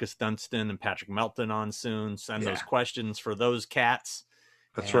Marcus Dunstan and Patrick Melton on soon. Send those questions for those cats.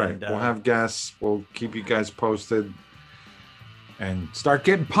 That's right. We'll have guests. We'll keep you guys posted. And start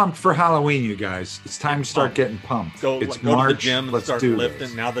getting pumped for Halloween, you guys. It's time to start getting pumped. It's go March. To the gym. Let's start do lifting.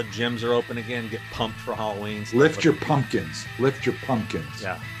 this. Now the gyms are open again. Get pumped for Halloween. Lift your pumpkins. Lift your pumpkins.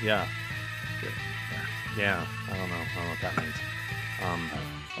 Yeah. I don't know what that means.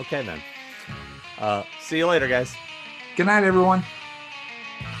 Okay then. See you later, guys. Good night, everyone.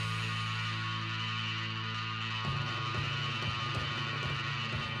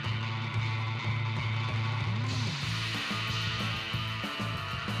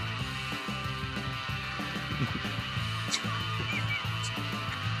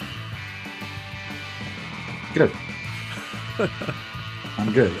 Good.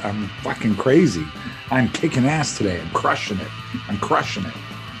 I'm good. I'm fucking crazy. I'm kicking ass today. I'm crushing it.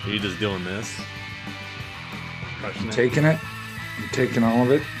 Are you just doing this? I'm taking it. I'm taking all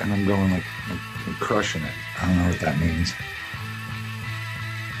of it, and I'm going like I'm crushing it. I don't know what that means.